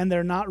and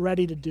they're not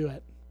ready to do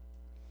it.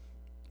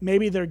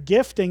 Maybe their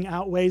gifting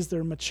outweighs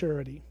their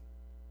maturity.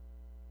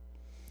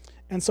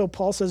 And so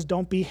Paul says,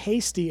 don't be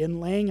hasty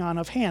in laying on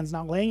of hands.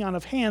 Now, laying on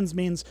of hands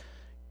means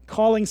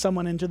calling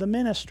someone into the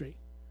ministry.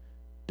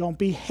 Don't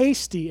be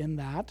hasty in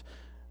that.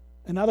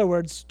 In other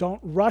words, don't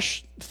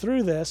rush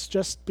through this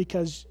just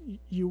because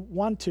you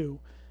want to.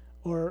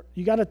 Or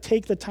you got to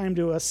take the time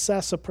to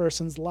assess a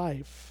person's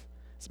life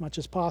as much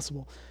as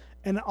possible.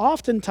 And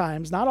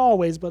oftentimes, not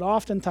always, but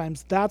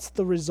oftentimes, that's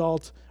the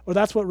result, or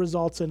that's what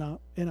results in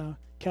a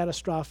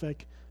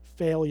catastrophic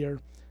failure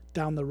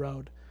down the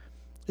road,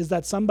 is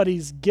that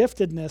somebody's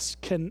giftedness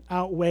can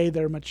outweigh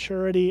their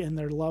maturity and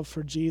their love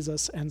for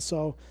Jesus, and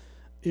so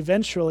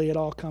eventually it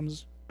all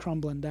comes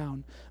crumbling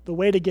down. The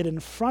way to get in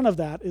front of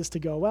that is to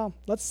go, well,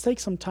 let's take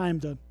some time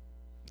to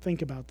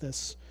think about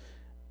this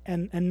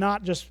and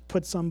not just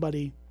put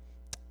somebody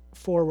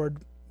forward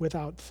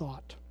without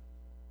thought.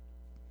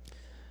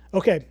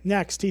 Okay,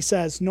 next he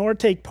says, nor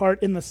take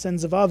part in the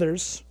sins of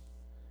others.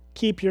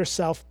 Keep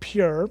yourself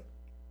pure.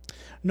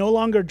 No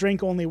longer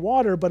drink only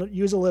water, but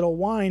use a little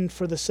wine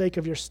for the sake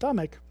of your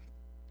stomach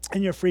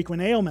and your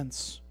frequent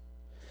ailments.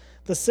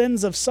 The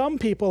sins of some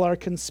people are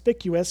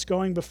conspicuous,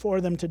 going before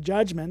them to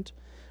judgment,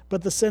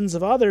 but the sins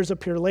of others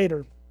appear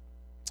later.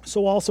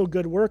 So also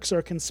good works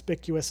are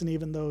conspicuous, and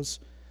even those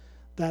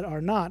that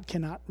are not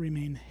cannot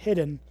remain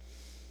hidden.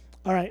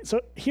 All right, so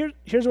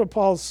here's what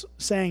Paul's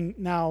saying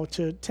now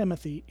to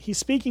Timothy. He's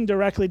speaking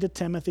directly to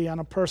Timothy on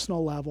a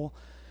personal level,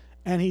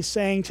 and he's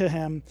saying to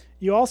him,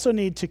 you also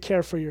need to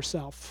care for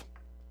yourself.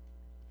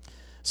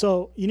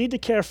 So you need to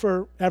care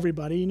for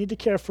everybody. You need to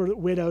care for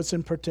widows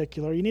in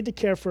particular. You need to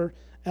care for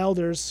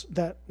elders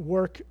that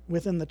work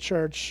within the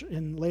church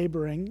in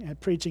laboring and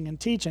preaching and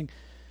teaching.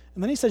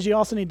 And then he says you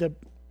also need to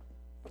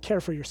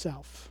care for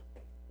yourself.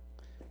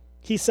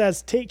 He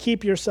says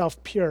keep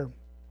yourself pure,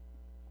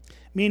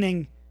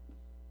 meaning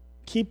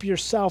keep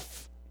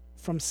yourself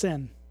from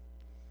sin.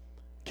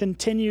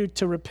 Continue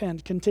to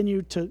repent.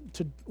 Continue to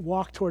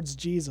walk towards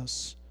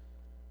Jesus.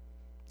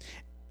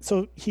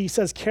 So he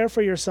says care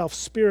for yourself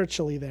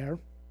spiritually there.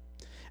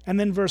 And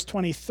then verse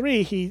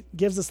 23, he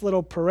gives this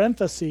little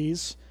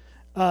parentheses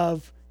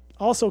of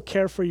also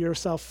care for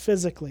yourself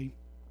physically.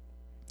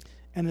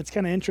 And it's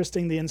kind of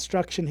interesting, the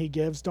instruction he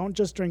gives. Don't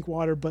just drink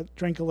water, but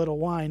drink a little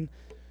wine.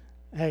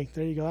 Hey,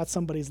 there you go. That's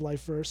somebody's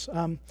life verse.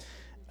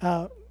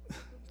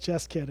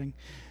 Just kidding.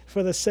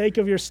 For the sake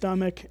of your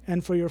stomach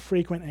and for your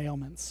frequent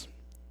ailments.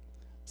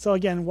 So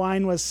again,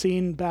 wine was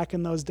seen back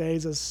in those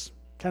days as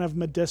kind of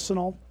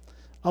medicinal.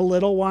 A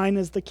little wine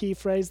is the key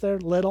phrase there,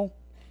 little.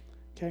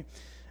 Okay.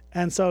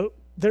 And so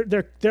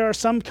there are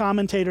some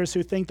commentators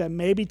who think that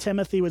maybe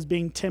Timothy was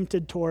being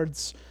tempted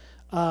towards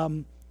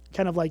kind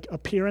of like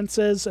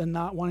appearances and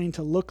not wanting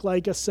to look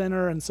like a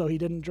sinner, and so he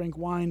didn't drink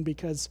wine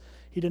because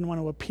he didn't want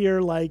to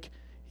appear like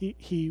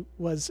he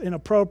was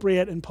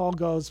inappropriate. And Paul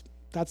goes,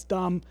 that's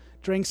dumb.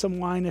 Drink some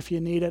wine if you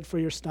need it for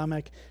your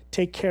stomach.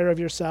 Take care of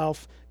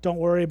yourself. Don't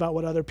worry about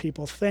what other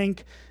people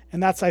think.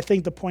 And that's, I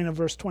think, the point of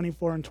verse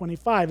 24 and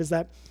 25 is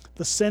that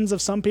the sins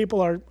of some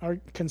people are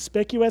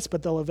conspicuous,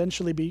 but they'll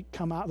eventually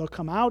come out. They'll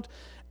come out.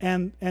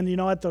 And you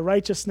know what? The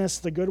righteousness,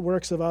 the good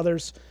works of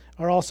others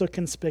are also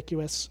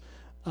conspicuous,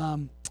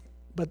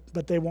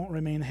 but they won't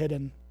remain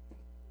hidden.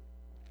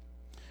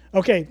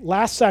 Okay,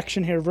 last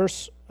section here,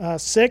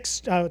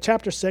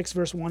 chapter 6,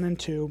 verse 1 and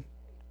 2.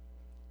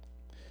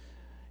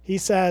 He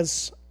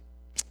says,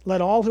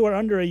 let all who are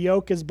under a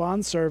yoke as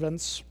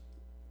bondservants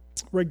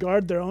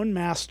regard their own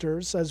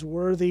masters as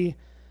worthy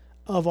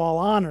of all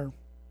honor,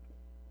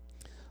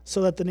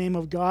 so that the name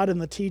of God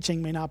and the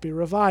teaching may not be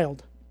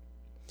reviled.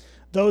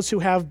 Those who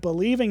have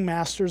believing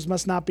masters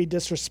must not be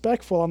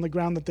disrespectful on the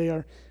ground that they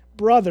are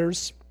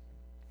brothers.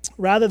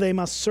 Rather, they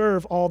must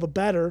serve all the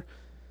better,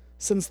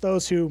 since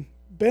those who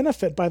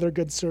benefit by their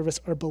good service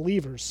are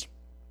believers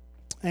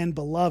and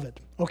beloved.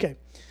 Okay,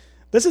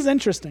 this is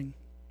interesting.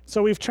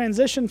 So we've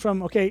transitioned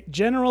from,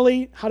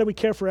 generally, how do we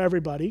care for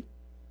everybody?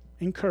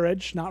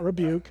 Encourage, not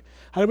rebuke.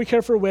 How do we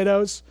care for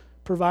widows?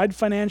 Provide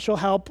financial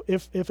help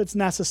if it's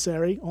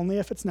necessary, only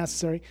if it's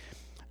necessary.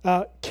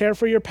 Care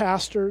for your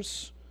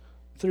pastors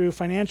through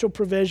financial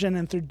provision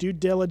and through due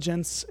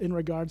diligence in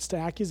regards to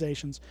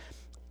accusations.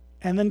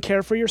 And then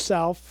care for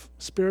yourself,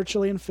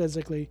 spiritually and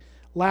physically.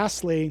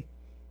 Lastly,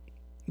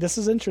 this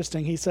is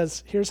interesting. He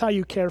says, here's how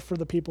you care for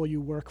the people you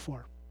work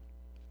for.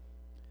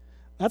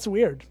 That's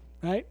weird,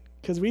 right?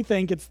 Because we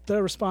think it's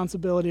the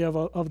responsibility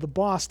of the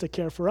boss to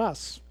care for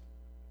us.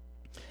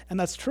 And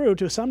that's true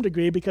to some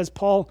degree, because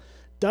Paul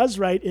does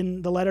write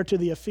in the letter to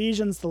the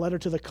Ephesians, the letter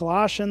to the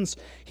Colossians,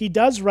 he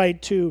does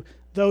write to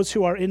those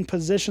who are in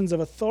positions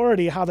of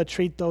authority how to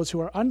treat those who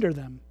are under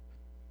them.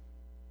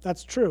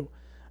 That's true.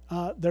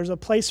 There's a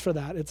place for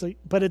that.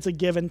 But it's a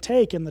give and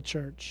take in the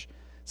church.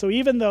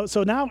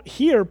 So now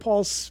here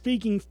Paul's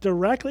speaking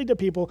directly to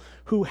people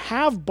who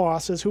have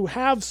bosses, who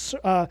have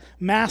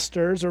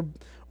masters,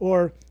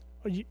 or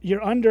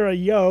you're under a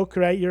yoke,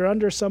 right? You're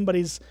under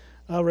somebody's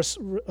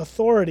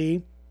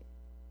authority.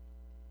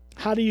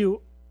 How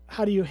do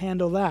how do you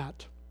handle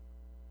that?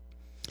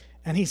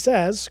 And he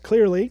says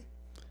clearly,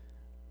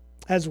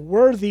 as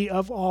worthy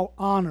of all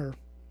honor.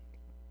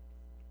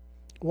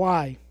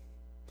 Why?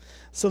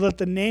 So that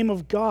the name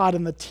of God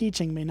and the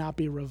teaching may not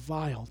be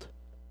reviled.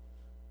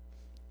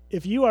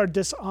 If you are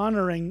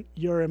dishonoring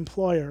your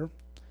employer,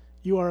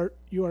 you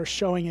are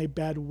showing a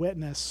bad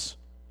witness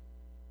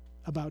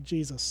about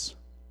Jesus.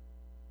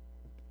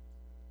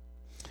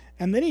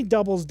 And then he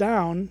doubles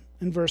down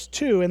in verse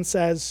 2 and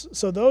says,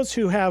 so those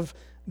who have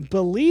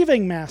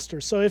believing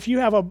masters, so if you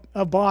have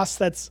a boss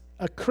that's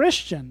a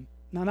Christian,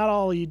 now not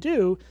all you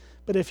do,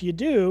 but if you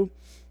do,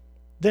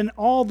 then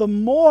all the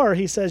more,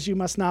 he says, you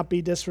must not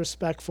be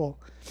disrespectful.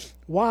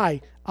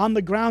 Why? On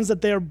the grounds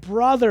that they're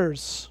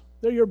brothers.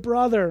 They're your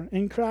brother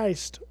in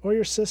Christ, or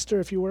your sister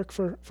if you work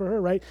for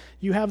her, right?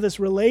 You have this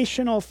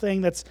relational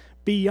thing that's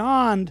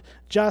beyond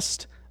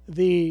just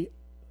the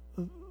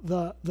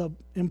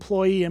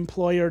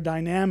employee-employer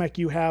dynamic.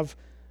 You have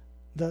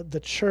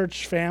the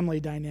church family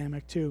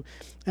dynamic too.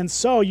 And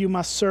so you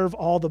must serve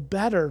all the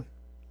better.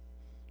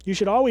 You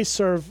should always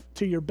serve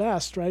to your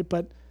best, right?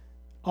 But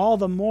all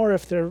the more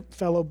if they're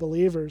fellow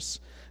believers,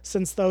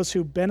 since those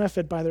who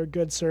benefit by their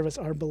good service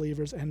are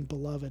believers and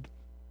beloved.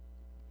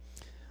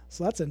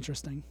 So that's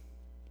interesting.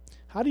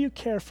 How do you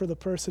care for the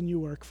person you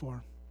work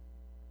for?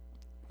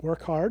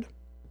 Work hard?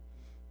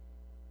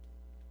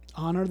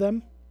 Honor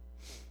them?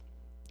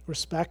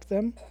 Respect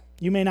them?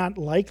 You may not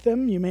like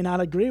them, you may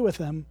not agree with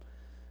them,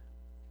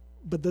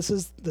 but this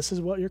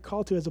is what you're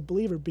called to as a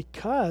believer,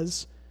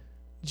 because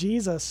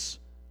Jesus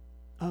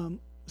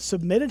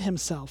submitted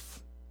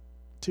himself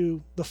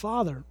to the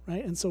Father,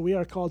 right? And so we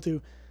are called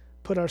to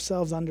put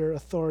ourselves under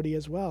authority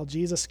as well.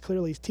 Jesus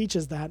clearly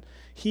teaches that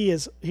he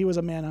was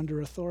a man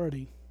under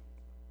authority,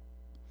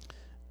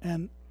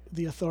 and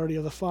the authority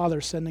of the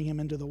Father sending him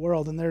into the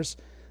world. And there's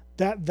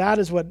that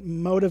is what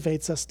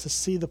motivates us to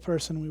see the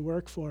person we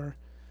work for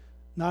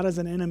not as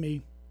an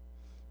enemy,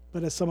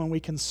 but as someone we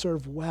can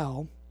serve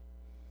well.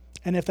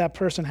 And if that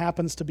person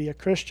happens to be a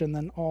Christian,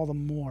 then all the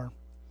more,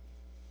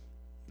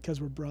 because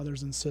we're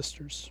brothers and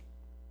sisters.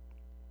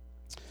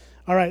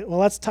 All right, well,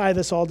 let's tie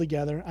this all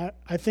together.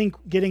 I think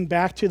getting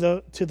back to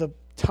the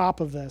top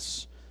of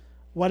this,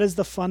 what is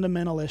the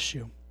fundamental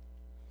issue?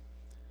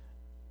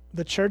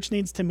 The church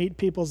needs to meet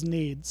people's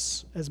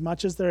needs as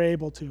much as they're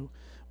able to,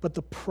 but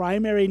the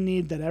primary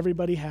need that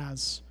everybody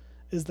has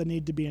is the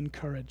need to be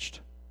encouraged.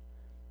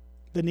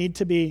 The need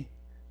to be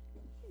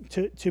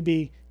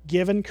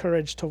given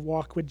courage to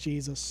walk with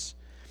Jesus.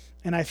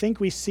 And I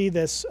think we see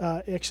this,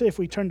 actually, if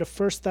we turn to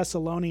 1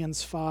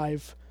 Thessalonians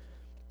 5,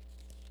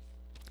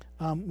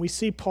 we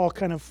see Paul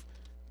kind of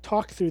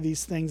talk through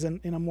these things in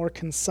a more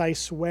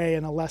concise way,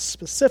 in a less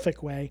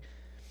specific way.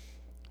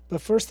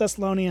 But 1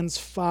 Thessalonians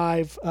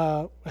 5,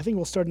 I think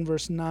we'll start in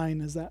verse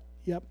 9. Is that?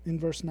 Yep, in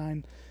verse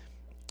 9.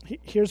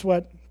 Here's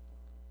what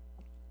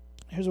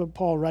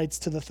Paul writes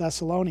to the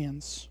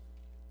Thessalonians.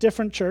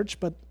 Different church,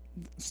 but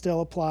still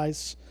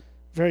applies,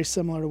 very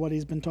similar to what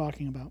he's been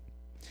talking about.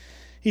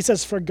 He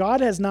says, "For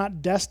God has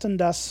not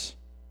destined us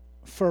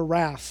for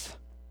wrath,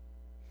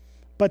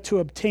 but to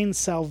obtain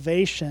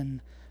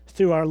salvation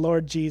through our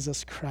Lord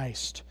Jesus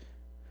Christ,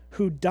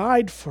 who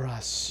died for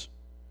us,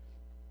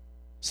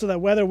 so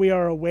that whether we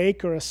are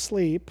awake or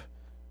asleep,"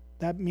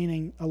 that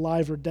meaning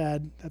alive or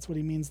dead, that's what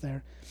he means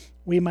there,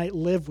 "we might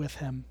live with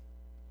him.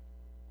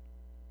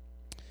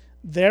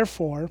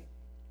 Therefore,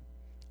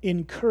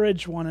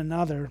 encourage one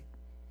another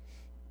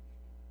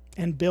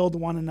and build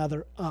one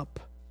another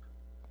up,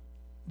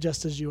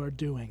 just as you are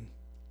doing."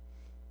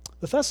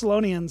 The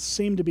Thessalonians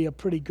seemed to be a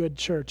pretty good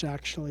church,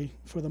 actually,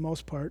 for the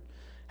most part.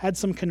 Had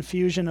some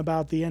confusion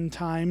about the end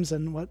times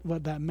and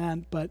what that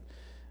meant, but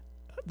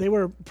they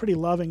were a pretty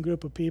loving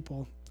group of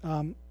people.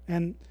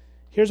 And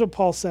here's what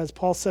Paul says.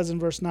 Paul says in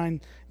verse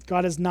 9,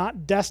 God has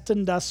not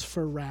destined us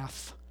for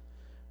wrath,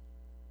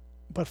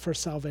 but for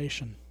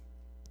salvation.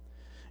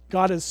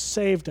 God has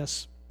saved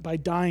us by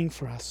dying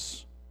for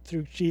us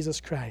through Jesus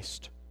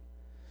Christ,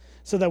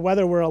 so that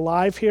whether we're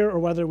alive here or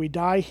whether we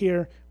die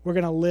here, we're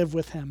going to live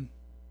with him.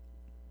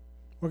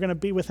 We're going to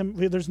be with him.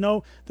 There's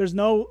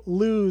no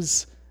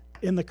lose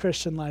in the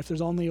Christian life.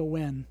 There's only a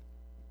win.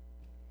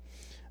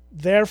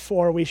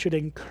 Therefore, we should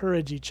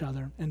encourage each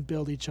other and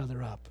build each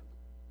other up.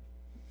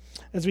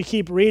 As we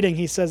keep reading,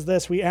 he says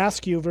this, "We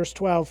ask you," verse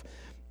 12,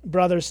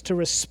 "brothers, to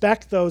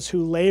respect those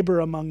who labor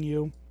among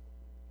you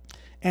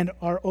and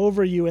are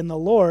over you in the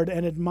Lord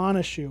and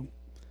admonish you."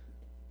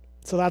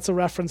 So that's a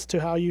reference to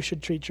how you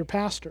should treat your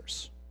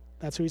pastors.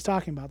 That's who he's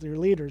talking about, your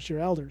leaders, your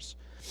elders.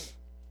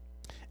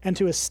 "And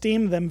to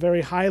esteem them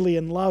very highly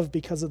in love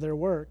because of their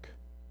work.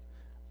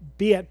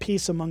 Be at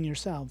peace among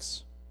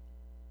yourselves."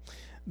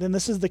 Then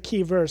this is the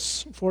key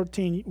verse,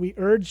 14. "We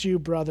urge you,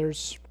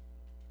 brothers,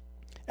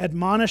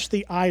 admonish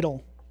the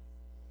idle."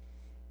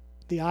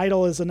 The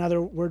idle is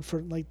another word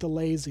for like the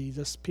lazy,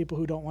 just people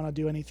who don't want to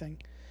do anything.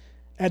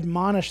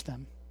 Admonish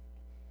them.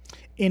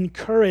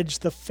 Encourage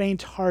the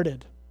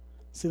faint-hearted.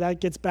 See, that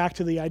gets back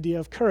to the idea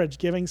of courage,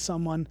 giving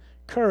someone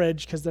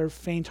courage because they're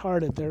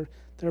faint-hearted. They're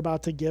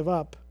about to give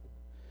up.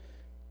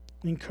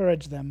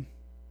 Encourage them.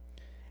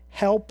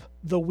 Help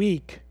the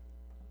weak.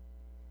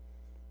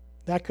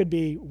 That could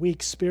be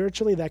weak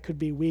spiritually. That could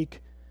be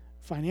weak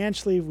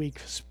financially, weak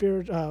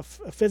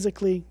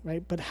physically,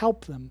 right? But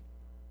help them.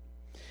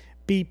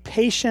 Be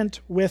patient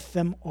with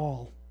them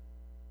all.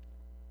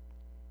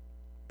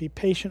 Be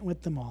patient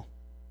with them all.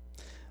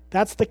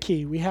 That's the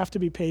key. We have to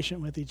be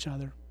patient with each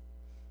other.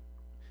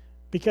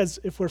 Because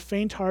if we're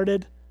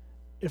faint-hearted,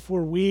 if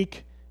we're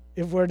weak,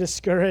 if we're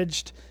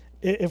discouraged,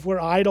 if we're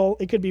idle,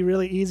 it could be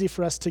really easy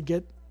for us to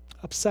get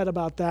upset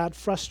about that,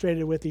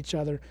 frustrated with each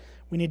other.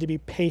 We need to be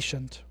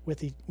patient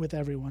with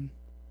everyone.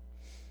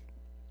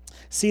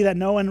 See that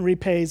no one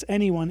repays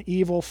anyone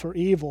evil for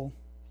evil,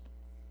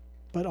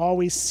 but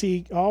always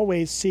seek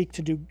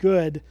to do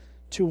good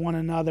to one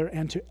another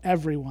and to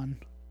everyone.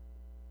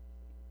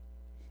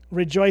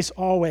 Rejoice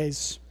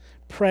always.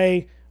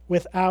 Pray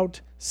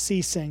without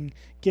ceasing.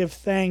 Give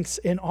thanks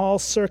in all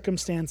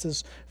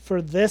circumstances,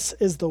 for this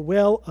is the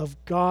will of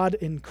God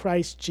in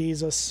Christ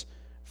Jesus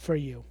for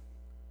you.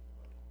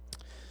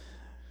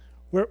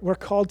 We're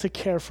called to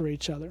care for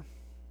each other.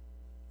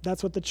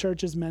 That's what the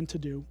church is meant to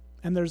do.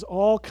 And there's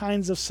all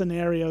kinds of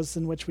scenarios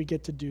in which we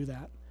get to do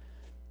that.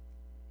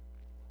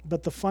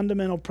 But the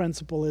fundamental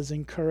principle is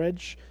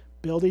encourage,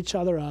 build each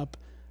other up,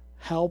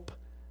 help,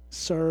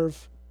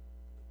 serve,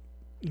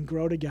 and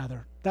grow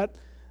together.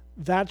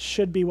 That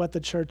should be what the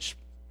church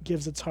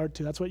gives its heart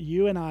to. That's what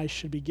you and I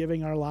should be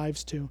giving our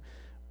lives to,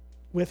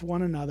 with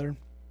one another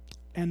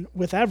and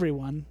with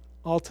everyone,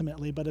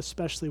 ultimately, but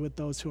especially with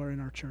those who are in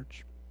our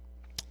church.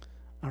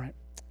 All right,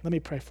 let me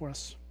pray for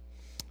us.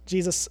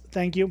 Jesus,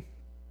 thank you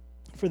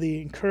for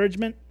the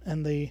encouragement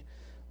and the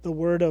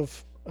word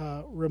of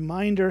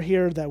reminder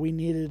here that we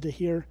needed to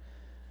hear,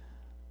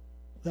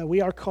 that we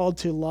are called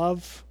to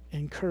love,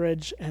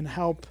 encourage, and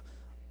help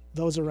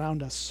those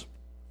around us.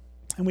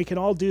 And we can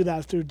all do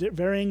that through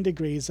varying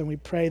degrees, and we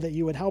pray that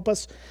you would help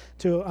us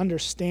to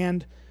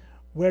understand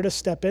where to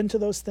step into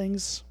those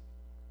things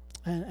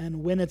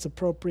and when it's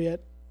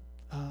appropriate.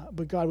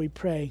 But God, we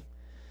pray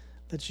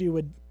that you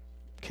would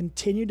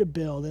continue to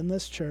build in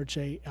this church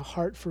a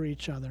heart for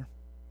each other,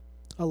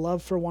 a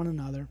love for one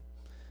another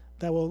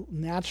that will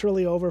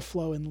naturally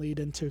overflow and lead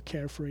into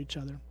care for each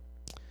other.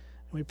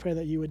 And we pray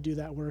that you would do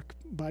that work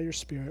by your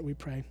Spirit, we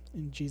pray.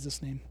 In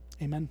Jesus' name,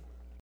 amen.